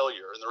from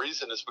failure. And the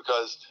reason is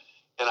because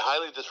in a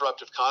highly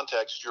disruptive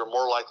context, you're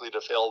more likely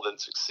to fail than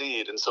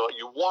succeed. And so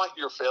you want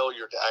your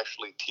failure to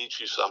actually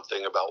teach you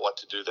something about what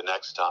to do the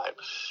next time.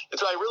 And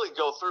so I really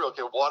go through,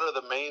 okay, what are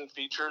the main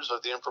features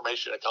of the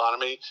information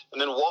economy?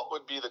 And then what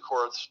would be the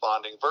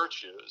corresponding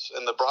virtues?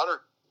 And the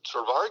broader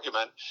sort of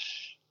argument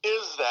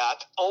is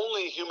that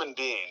only human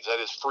beings, that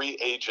is free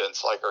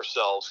agents like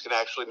ourselves, can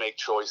actually make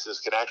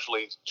choices, can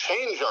actually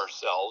change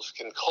ourselves,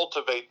 can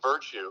cultivate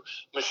virtue.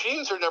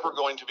 Machines are never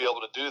going to be able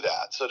to do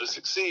that. So to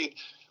succeed,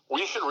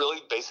 we should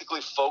really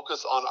basically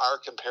focus on our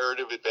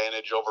comparative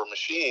advantage over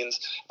machines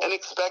and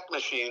expect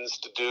machines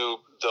to do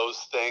those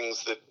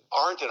things that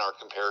aren't in our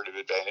comparative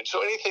advantage.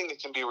 So anything that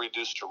can be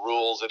reduced to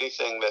rules,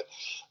 anything that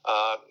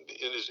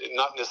is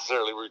not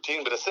necessarily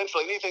routine, but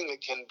essentially anything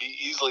that can be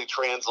easily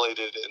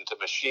translated into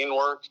machine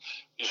work,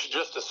 you should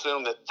just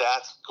assume that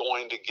that's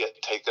going to get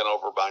taken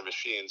over by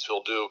machines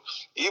who'll do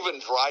even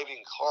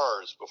driving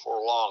cars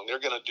before long. They're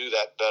going to do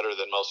that better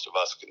than most of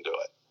us can do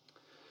it.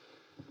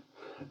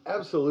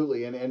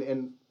 Absolutely,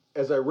 and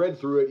as I read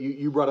through it,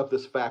 you brought up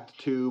this fact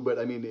too, but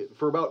I mean,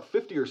 for about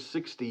 50 or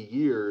 60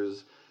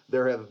 years,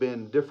 there have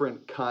been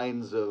different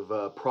kinds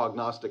of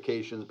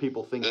prognostications,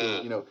 people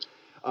thinking,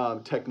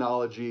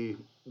 technology,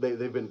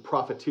 they've been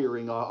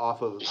profiteering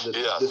off of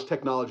this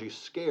technology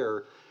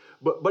scare,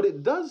 but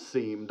it does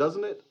seem,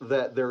 doesn't it,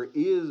 that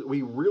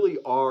we really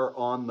are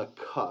on the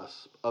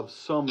cusp of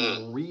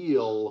some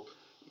real,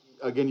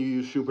 again, you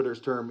use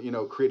Schumpeter's term,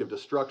 creative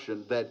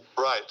destruction.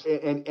 Right.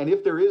 And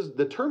if there is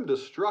the term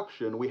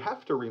destruction, we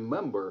have to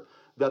remember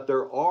that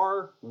there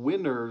are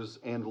winners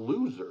and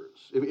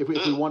losers. If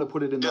we want to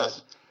put it in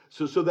that,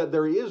 so that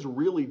there is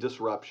really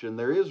disruption,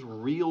 there is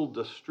real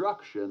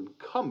destruction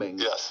coming.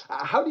 Yes.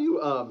 How do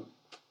you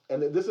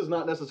and this is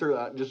not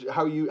necessarily just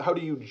how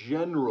do you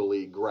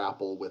generally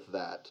grapple with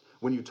that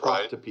when you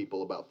talk to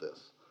people about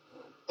this?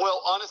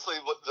 Well, honestly,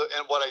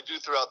 what I do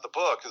throughout the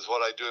book is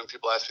what I do when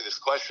people ask me this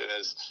question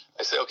is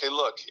I say, okay,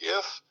 look,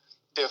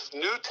 if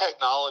new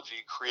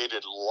technology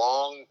created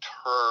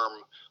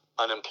long-term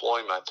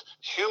unemployment,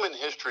 human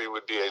history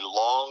would be a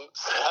long,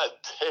 sad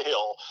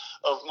tale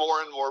of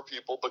more and more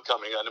people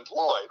becoming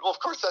unemployed. Well, of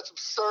course, that's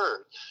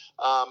absurd.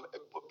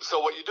 So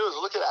what you do is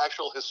look at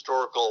actual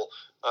historical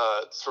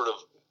sort of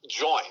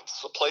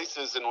joints,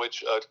 places in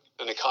which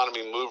an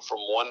economy moved from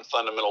one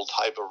fundamental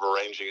type of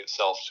arranging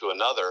itself to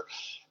another.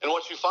 And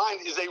what you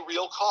find is a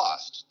real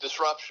cost,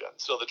 disruption.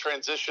 So the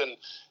transition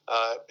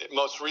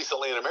most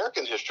recently in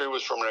American history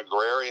was from an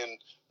agrarian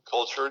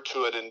culture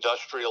to an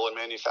industrial and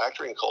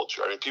manufacturing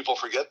culture. I mean, people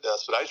forget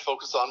this, but I just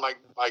focus on my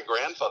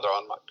grandfather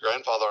on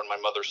my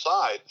mother's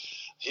side.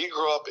 He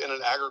grew up in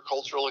an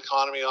agricultural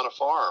economy on a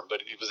farm,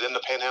 but he was in the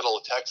panhandle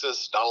of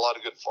Texas, not a lot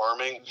of good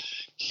farming.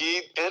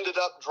 He ended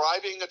up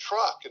driving a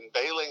truck and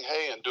baling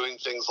hay and doing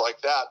things like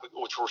that,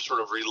 which were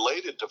sort of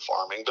related to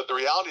farming. But the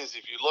reality is,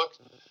 if you look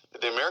at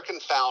the American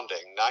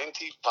founding,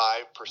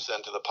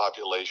 95% of the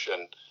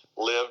population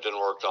lived and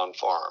worked on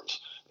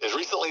farms. As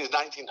recently as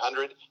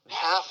 1900,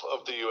 half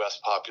of the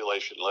U.S.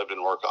 population lived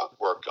and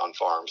worked on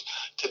farms.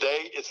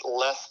 Today, it's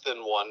less than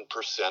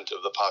 1%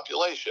 of the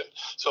population.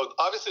 So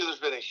obviously, there's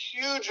been a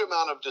huge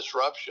amount of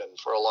disruption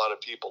for a lot of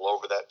people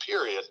over that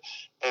period,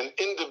 and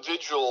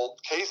individual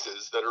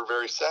cases that are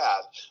very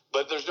sad.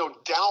 But there's no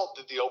doubt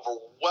that the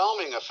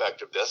overwhelming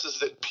effect of this is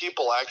that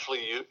people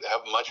actually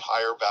have much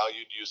higher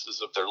valued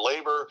uses of their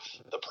labor.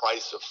 The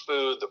price of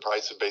food, the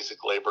price of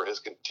basic labor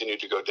has continued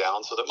to go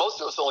down, so that most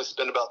of us only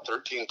spend about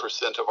 13%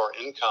 of our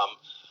income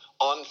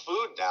on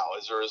food now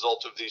as a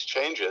result of these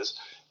changes.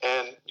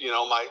 And,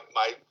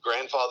 my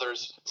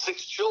grandfather's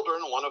 6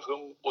 children, one of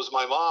whom was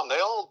my mom, they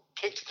all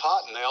picked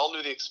cotton. They all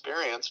knew the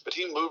experience, but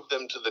he moved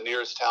them to the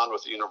nearest town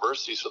with a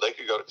university so they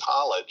could go to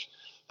college.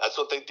 That's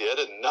what they did,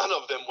 and none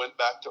of them went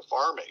back to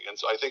farming. And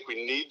so I think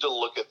we need to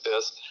look at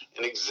this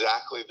in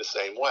exactly the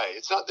same way.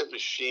 It's not that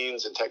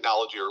machines and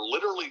technology are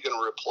literally going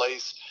to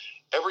replace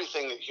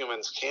everything that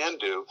humans can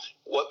do.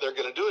 What they're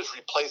going to do is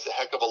replace a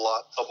heck of a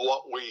lot of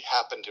what we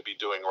happen to be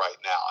doing right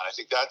now. And I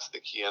think that's the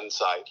key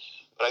insight.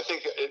 But I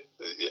think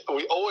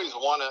we always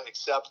want to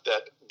accept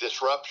that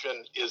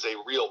disruption is a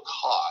real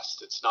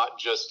cost. It's not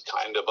just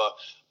kind of a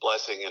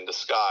blessing in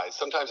disguise.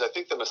 Sometimes I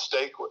think the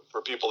mistake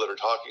for people that are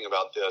talking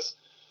about this,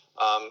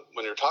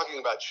 when you're talking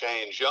about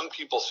change, young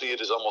people see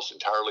it as almost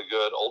entirely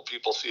good. Old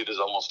people see it as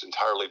almost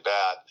entirely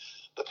bad.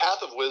 The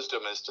path of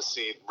wisdom is to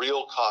see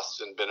real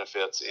costs and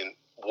benefits in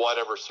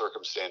whatever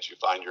circumstance you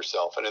find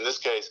yourself. And in this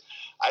case,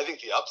 I think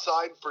the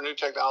upside for new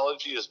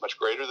technology is much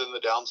greater than the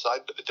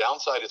downside, but the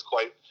downside is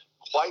quite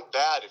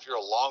bad if you're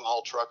a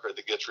long-haul trucker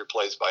that gets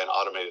replaced by an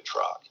automated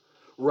truck.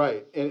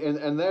 Right.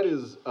 And that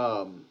is,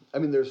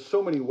 there's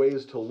so many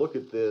ways to look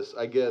at this.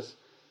 I guess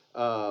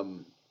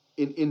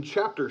in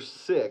Chapter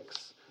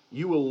 6,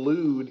 you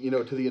allude,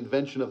 to the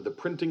invention of the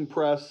printing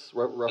press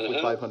roughly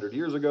 500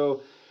 years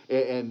ago,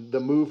 and the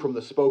move from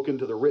the spoken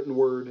to the written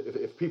word.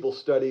 If people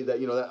study that,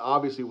 that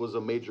obviously was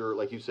a major,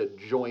 like you said,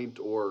 joint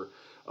or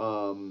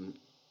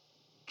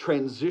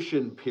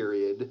transition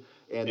period,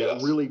 and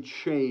that really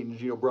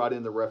changed, brought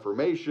in the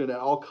Reformation, and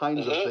all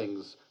kinds of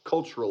things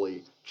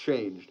culturally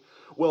changed.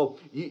 Well,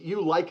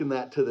 you liken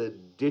that to the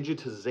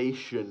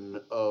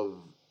digitization of,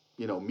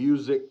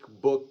 music,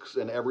 books,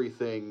 and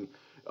everything.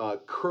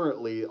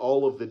 Currently,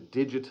 all of the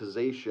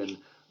digitization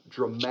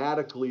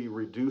dramatically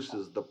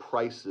reduces the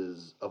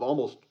prices of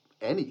almost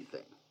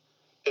anything.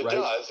 It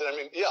does.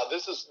 And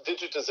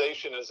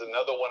digitization is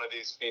another one of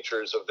these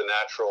features of the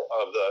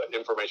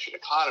information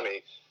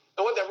economy.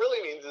 And what that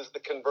really means is the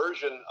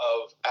conversion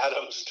of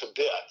atoms to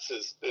bits,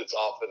 is it's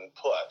often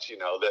put,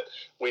 that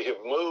we have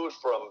moved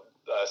from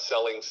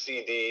selling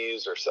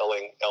CDs or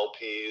selling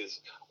LPs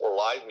or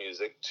live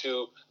music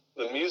to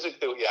the music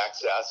that we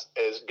access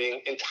as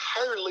being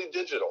entirely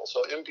digital.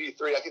 So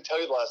MP3, I can tell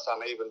you the last time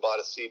I even bought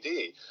a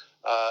CD.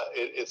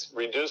 It's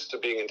reduced to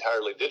being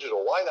entirely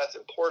digital. Why that's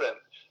important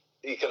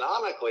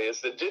economically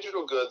is that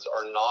digital goods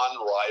are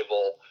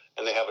non-rival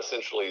and they have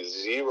essentially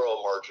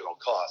zero marginal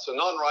cost. So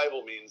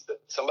non-rival means that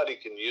somebody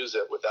can use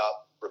it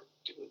without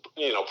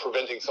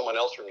preventing someone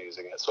else from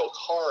using it. So a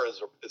car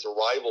is a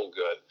rival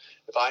good.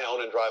 If I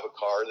own and drive a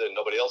car, then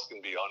nobody else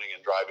can be owning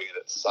and driving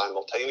it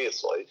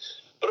simultaneously.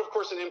 But of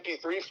course, an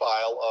MP3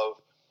 file of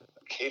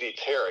Katy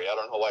Perry, I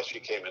don't know why she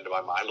came into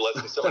my mind, but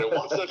let's say somebody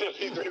wants an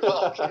MP3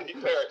 file of Katy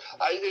Perry.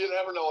 You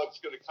never know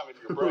what's going to come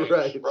into your brain,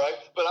 right?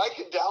 But I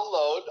could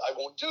download, I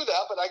won't do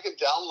that, but I could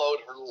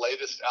download her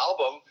latest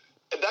album.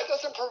 And that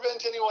doesn't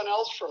prevent anyone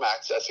else from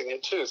accessing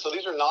it too. So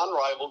these are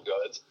non-rival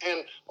goods.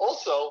 And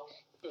also,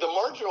 the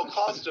marginal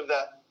cost of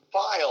that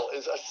file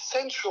is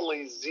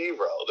essentially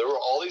zero. There were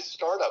all these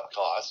startup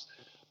costs,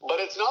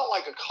 but it's not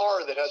like a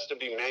car that has to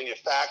be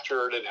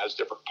manufactured and has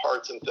different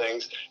parts and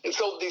things. And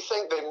so these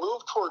things, they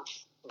move toward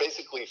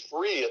basically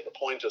free at the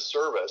point of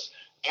service,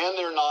 and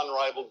they're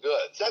non-rival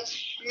goods. That's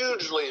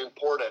hugely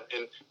important.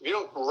 And if you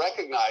don't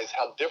recognize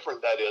how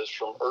different that is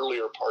from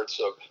earlier parts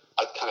of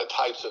kind of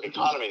types of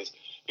economies,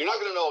 you're not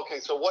going to know, okay,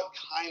 so what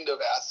kind of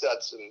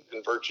assets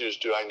and virtues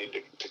do I need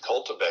to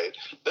cultivate?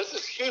 This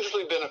is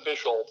hugely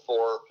beneficial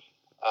for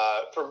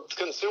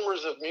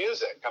consumers of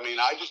music. I mean,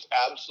 I just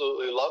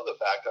absolutely love the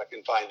fact I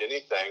can find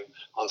anything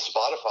on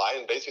Spotify,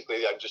 and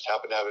basically I just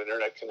happen to have an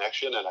internet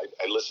connection, and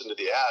I listen to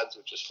the ads,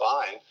 which is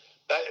fine.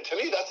 To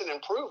me, that's an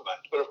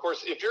improvement. But of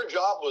course, if your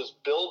job was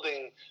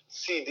building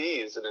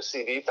CDs in a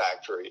CD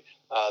factory,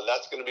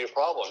 that's going to be a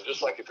problem.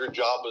 Just like if your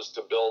job was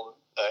to build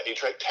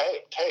eight-track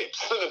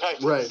tapes in the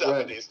 1970s.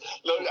 Right.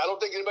 No, I don't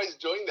think anybody's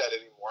doing that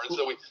anymore, and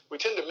so we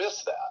tend to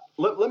miss that.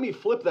 Let me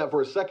flip that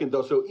for a second,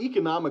 though. So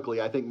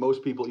economically, I think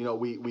most people,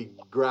 we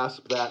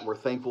grasp that, and we're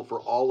thankful for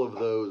all of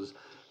those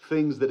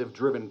things that have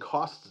driven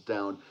costs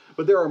down.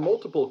 But there are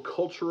multiple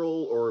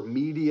cultural or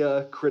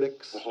media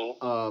critics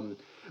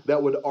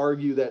that would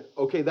argue that,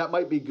 okay, that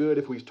might be good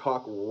if we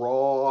talk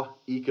raw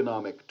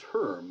economic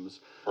terms,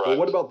 but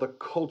what about the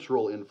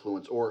cultural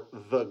influence or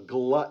the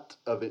glut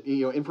of it?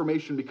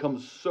 Information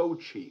becomes so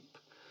cheap.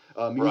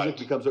 Music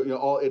becomes,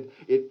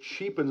 it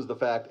cheapens the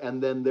fact,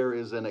 and then there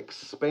is an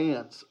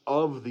expanse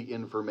of the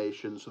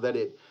information so that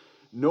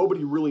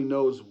nobody really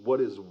knows what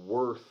is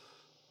worth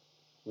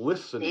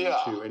listening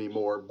to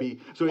anymore.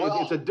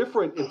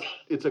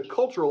 It's a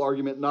cultural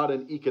argument, not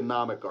an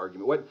economic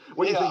argument. What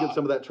do you think of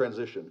some of that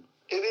transition?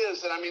 It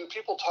is, and I mean,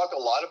 people talk a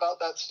lot about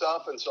that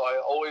stuff, and so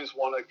I always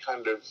want to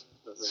kind of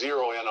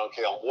zero in, on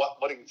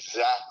what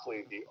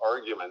exactly the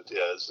argument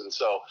is. And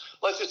so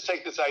let's just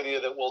take this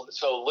idea that,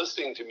 so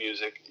listening to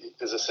music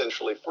is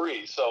essentially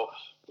free. So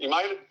you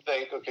might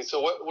think, okay, so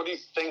what do you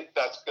think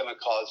that's going to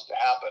cause to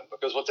happen?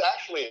 Because what's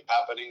actually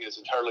happening is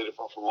entirely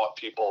different from what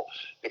people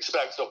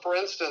expect. So, for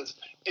instance,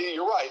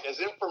 you're right. As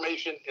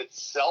information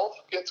itself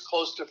gets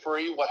close to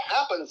free, what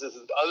happens is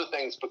that other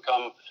things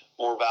become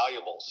more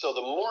valuable. So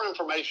the more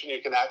information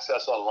you can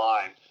access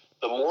online,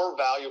 the more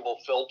valuable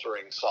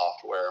filtering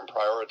software and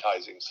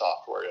prioritizing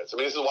software is. I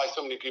mean, this is why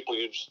so many people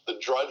use the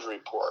Drudge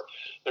Report.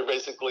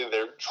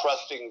 They're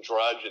trusting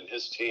Drudge and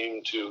his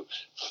team to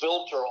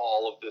filter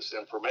all of this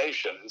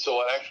information. And so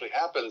what actually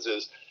happens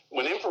is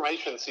when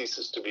information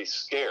ceases to be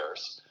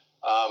scarce,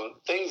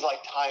 things like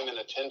time and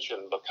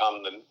attention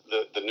become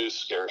the new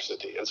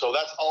scarcity. And so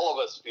that's all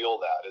of us feel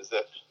that, is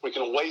that we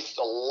can waste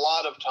a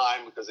lot of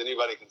time because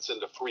anybody can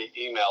send a free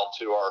email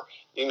to our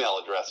email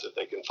address if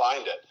they can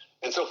find it.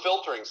 And so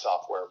filtering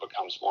software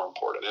becomes more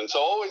important. And so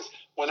always,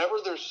 whenever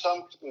there's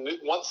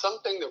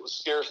something that was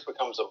scarce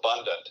becomes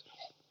abundant,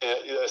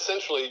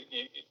 essentially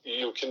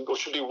you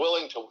should be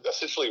willing to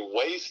essentially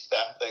waste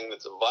that thing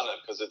that's abundant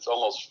because it's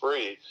almost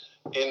free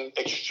in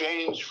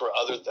exchange for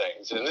other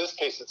things. And in this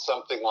case, it's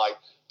something like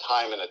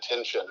time and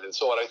attention. And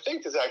so what I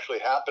think is actually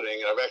happening,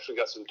 and I've actually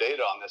got some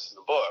data on this in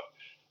the book,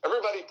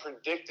 everybody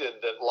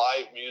predicted that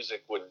live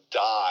music would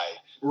die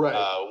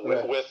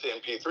with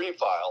MP3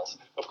 files.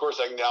 Of course,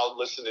 I can now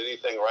listen to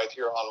anything right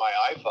here on my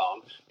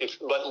iPhone.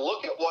 But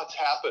look at what's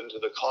happened to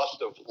the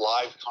cost of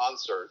live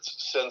concerts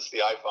since the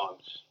iPhone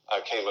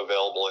came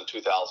available in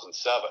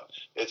 2007.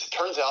 It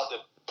turns out that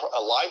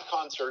live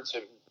concerts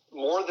have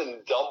more than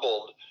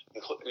doubled,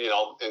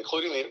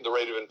 including the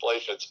rate of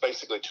inflation. It's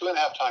basically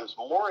 2.5 times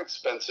more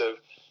expensive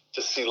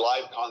to see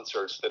live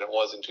concerts than it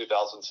was in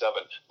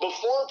 2007,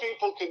 before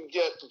people could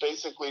get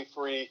basically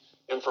free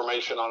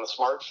information on a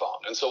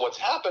smartphone. And so what's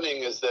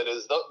happening is that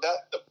as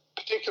the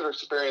particular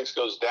experience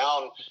goes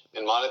down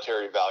in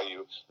monetary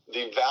value,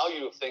 the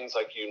value of things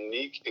like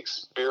unique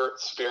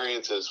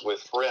experiences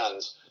with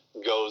friends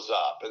goes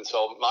up. And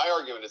so my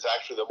argument is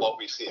actually that what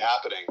we see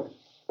happening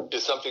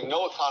is something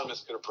no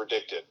economist could have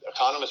predicted.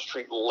 Economists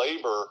treat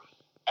labor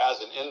as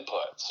an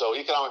input. So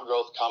economic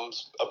growth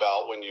comes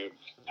about when you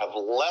have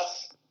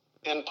less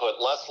input,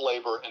 less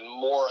labor, and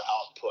more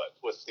output,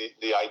 with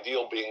the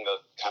ideal being the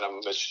kind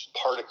of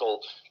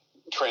particle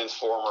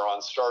transformer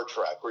on Star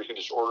Trek, where you can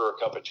just order a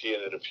cup of tea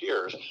and it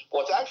appears.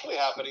 What's actually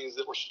happening is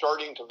that we're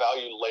starting to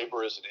value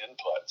labor as an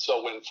input.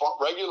 So when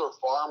regular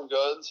farm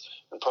goods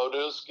and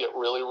produce get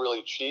really,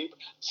 really cheap,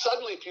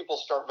 suddenly people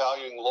start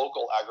valuing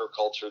local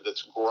agriculture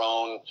that's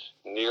grown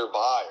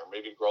nearby or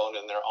maybe grown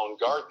in their own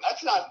garden.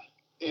 That's not,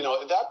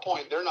 at that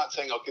point, they're not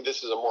saying, okay,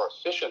 this is a more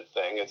efficient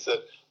thing. It's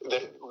that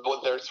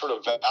what their sort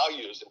of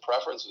values and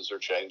preferences are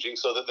changing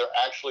so that they're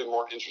actually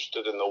more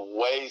interested in the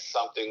way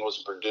something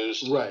was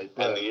produced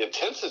and the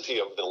intensity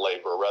of the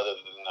labor rather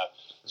than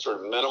the sort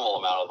of minimal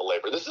amount of the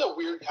labor. This is a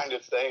weird kind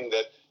of thing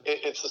that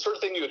it's the sort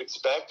of thing you would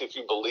expect if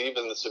you believe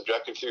in the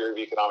subjective theory of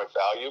economic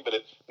value, but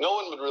no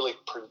one would really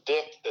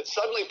predict that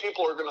suddenly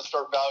people are going to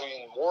start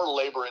valuing more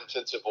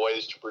labor-intensive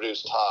ways to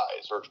produce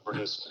ties or to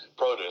produce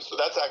produce. So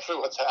that's actually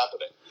what's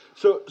happening.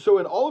 So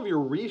in all of your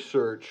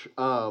research,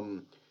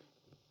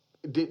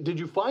 did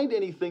you find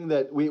anything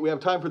that we have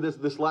time for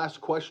this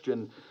last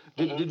question?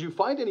 Did you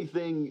find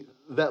anything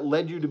that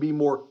led you to be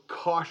more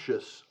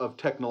cautious of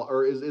technology,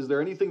 or is there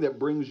anything that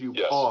brings you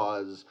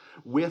pause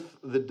with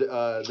the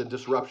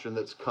disruption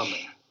that's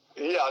coming?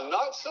 Yeah,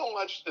 not so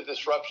much the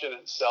disruption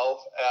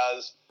itself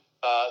as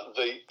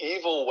the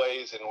evil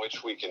ways in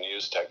which we can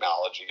use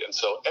technology. And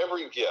so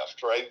every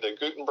gift, right? The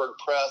Gutenberg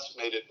press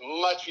made it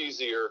much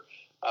easier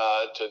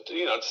to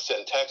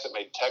send text. It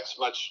made text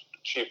much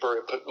cheaper.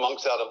 It put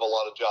monks out of a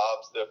lot of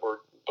jobs that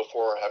were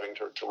before having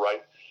to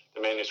write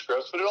the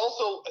manuscripts. But it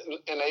also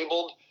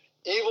enabled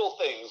evil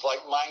things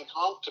like Mein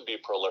Kampf to be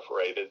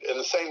proliferated. In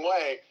the same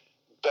way,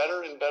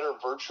 better and better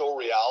virtual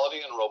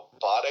reality and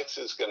robotics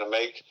is going to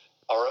make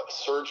our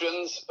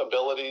surgeons'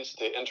 abilities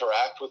to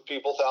interact with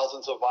people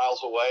thousands of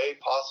miles away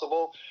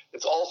possible.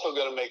 It's also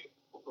going to make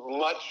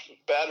much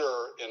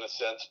better, in a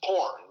sense,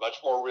 porn,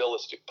 much more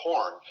realistic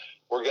porn.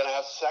 We're going to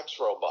have sex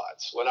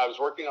robots. When I was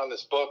working on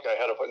this book, I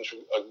had a bunch of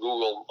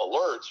Google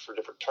alerts for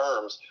different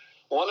terms.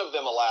 One of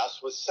them,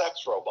 alas, was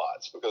sex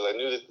robots, because I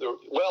knew that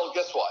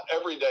guess what?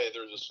 Every day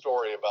there's a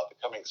story about the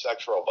coming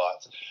sex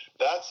robots.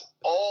 That's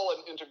all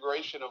an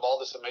integration of all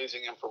this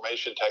amazing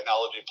information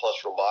technology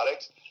plus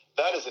robotics.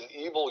 That is an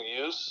evil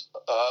use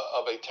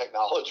of a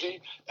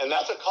technology, and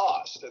that's a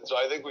cost. And so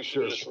I think we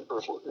should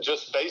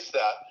just face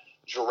that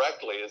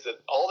directly, is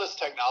that all this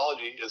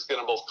technology is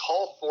going to both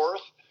call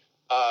forth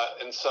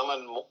and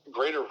summon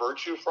greater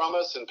virtue from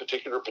us, in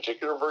particular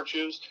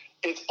virtues.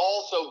 It's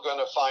also going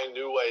to find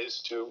new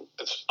ways to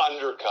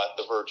undercut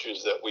the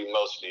virtues that we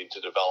most need to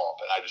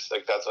develop. And I just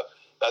think that's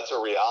a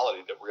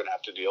reality that we're going to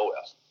have to deal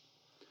with.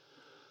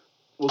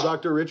 Well,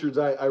 Dr. Richards,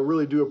 I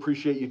really do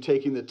appreciate you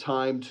taking the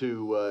time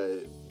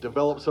to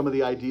develop some of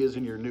the ideas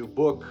in your new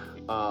book.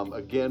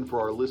 Again,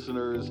 for our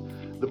listeners,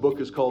 the book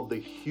is called The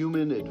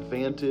Human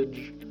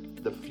Advantage: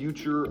 The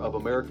Future of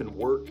American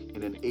Work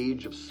in an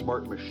Age of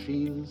Smart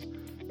Machines.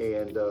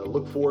 And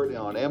look for it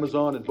on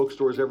Amazon and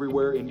bookstores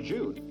everywhere in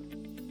June.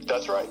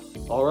 That's right.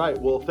 All right.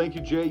 Well, thank you,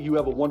 Jay. You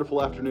have a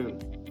wonderful afternoon.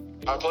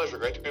 My pleasure.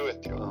 Great to be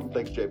with you.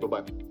 Thanks, Jay.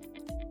 Bye-bye.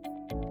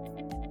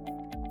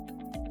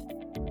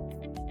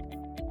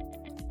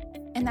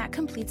 And that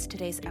completes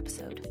today's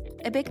episode.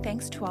 A big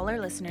thanks to all our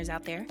listeners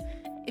out there.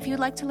 If you'd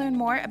like to learn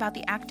more about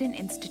the Acton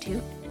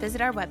Institute, visit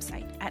our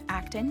website at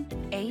acton.org.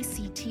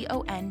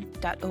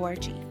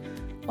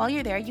 While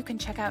you're there, you can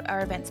check out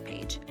our events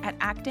page at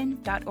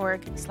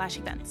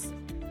acton.org/events.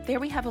 There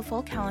we have a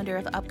full calendar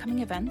of upcoming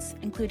events,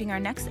 including our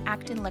next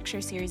Acton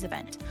Lecture Series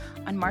event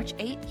on March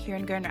 8 here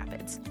in Grand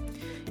Rapids.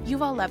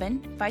 Yuval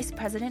Levin, Vice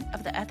President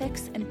of the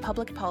Ethics and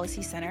Public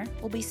Policy Center,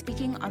 will be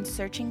speaking on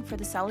searching for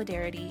the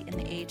solidarity in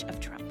the age of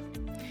Trump.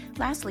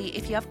 Lastly,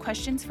 if you have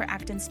questions for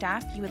Acton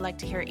staff you would like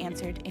to hear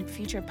answered in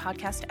future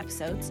podcast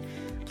episodes,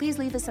 please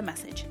leave us a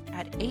message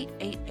at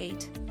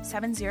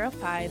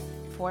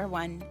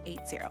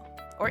 888-705-4180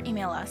 or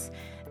email us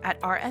at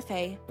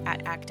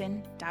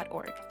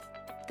rfa@acton.org.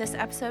 This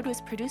episode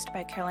was produced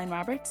by Caroline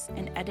Roberts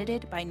and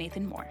edited by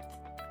Nathan Moore.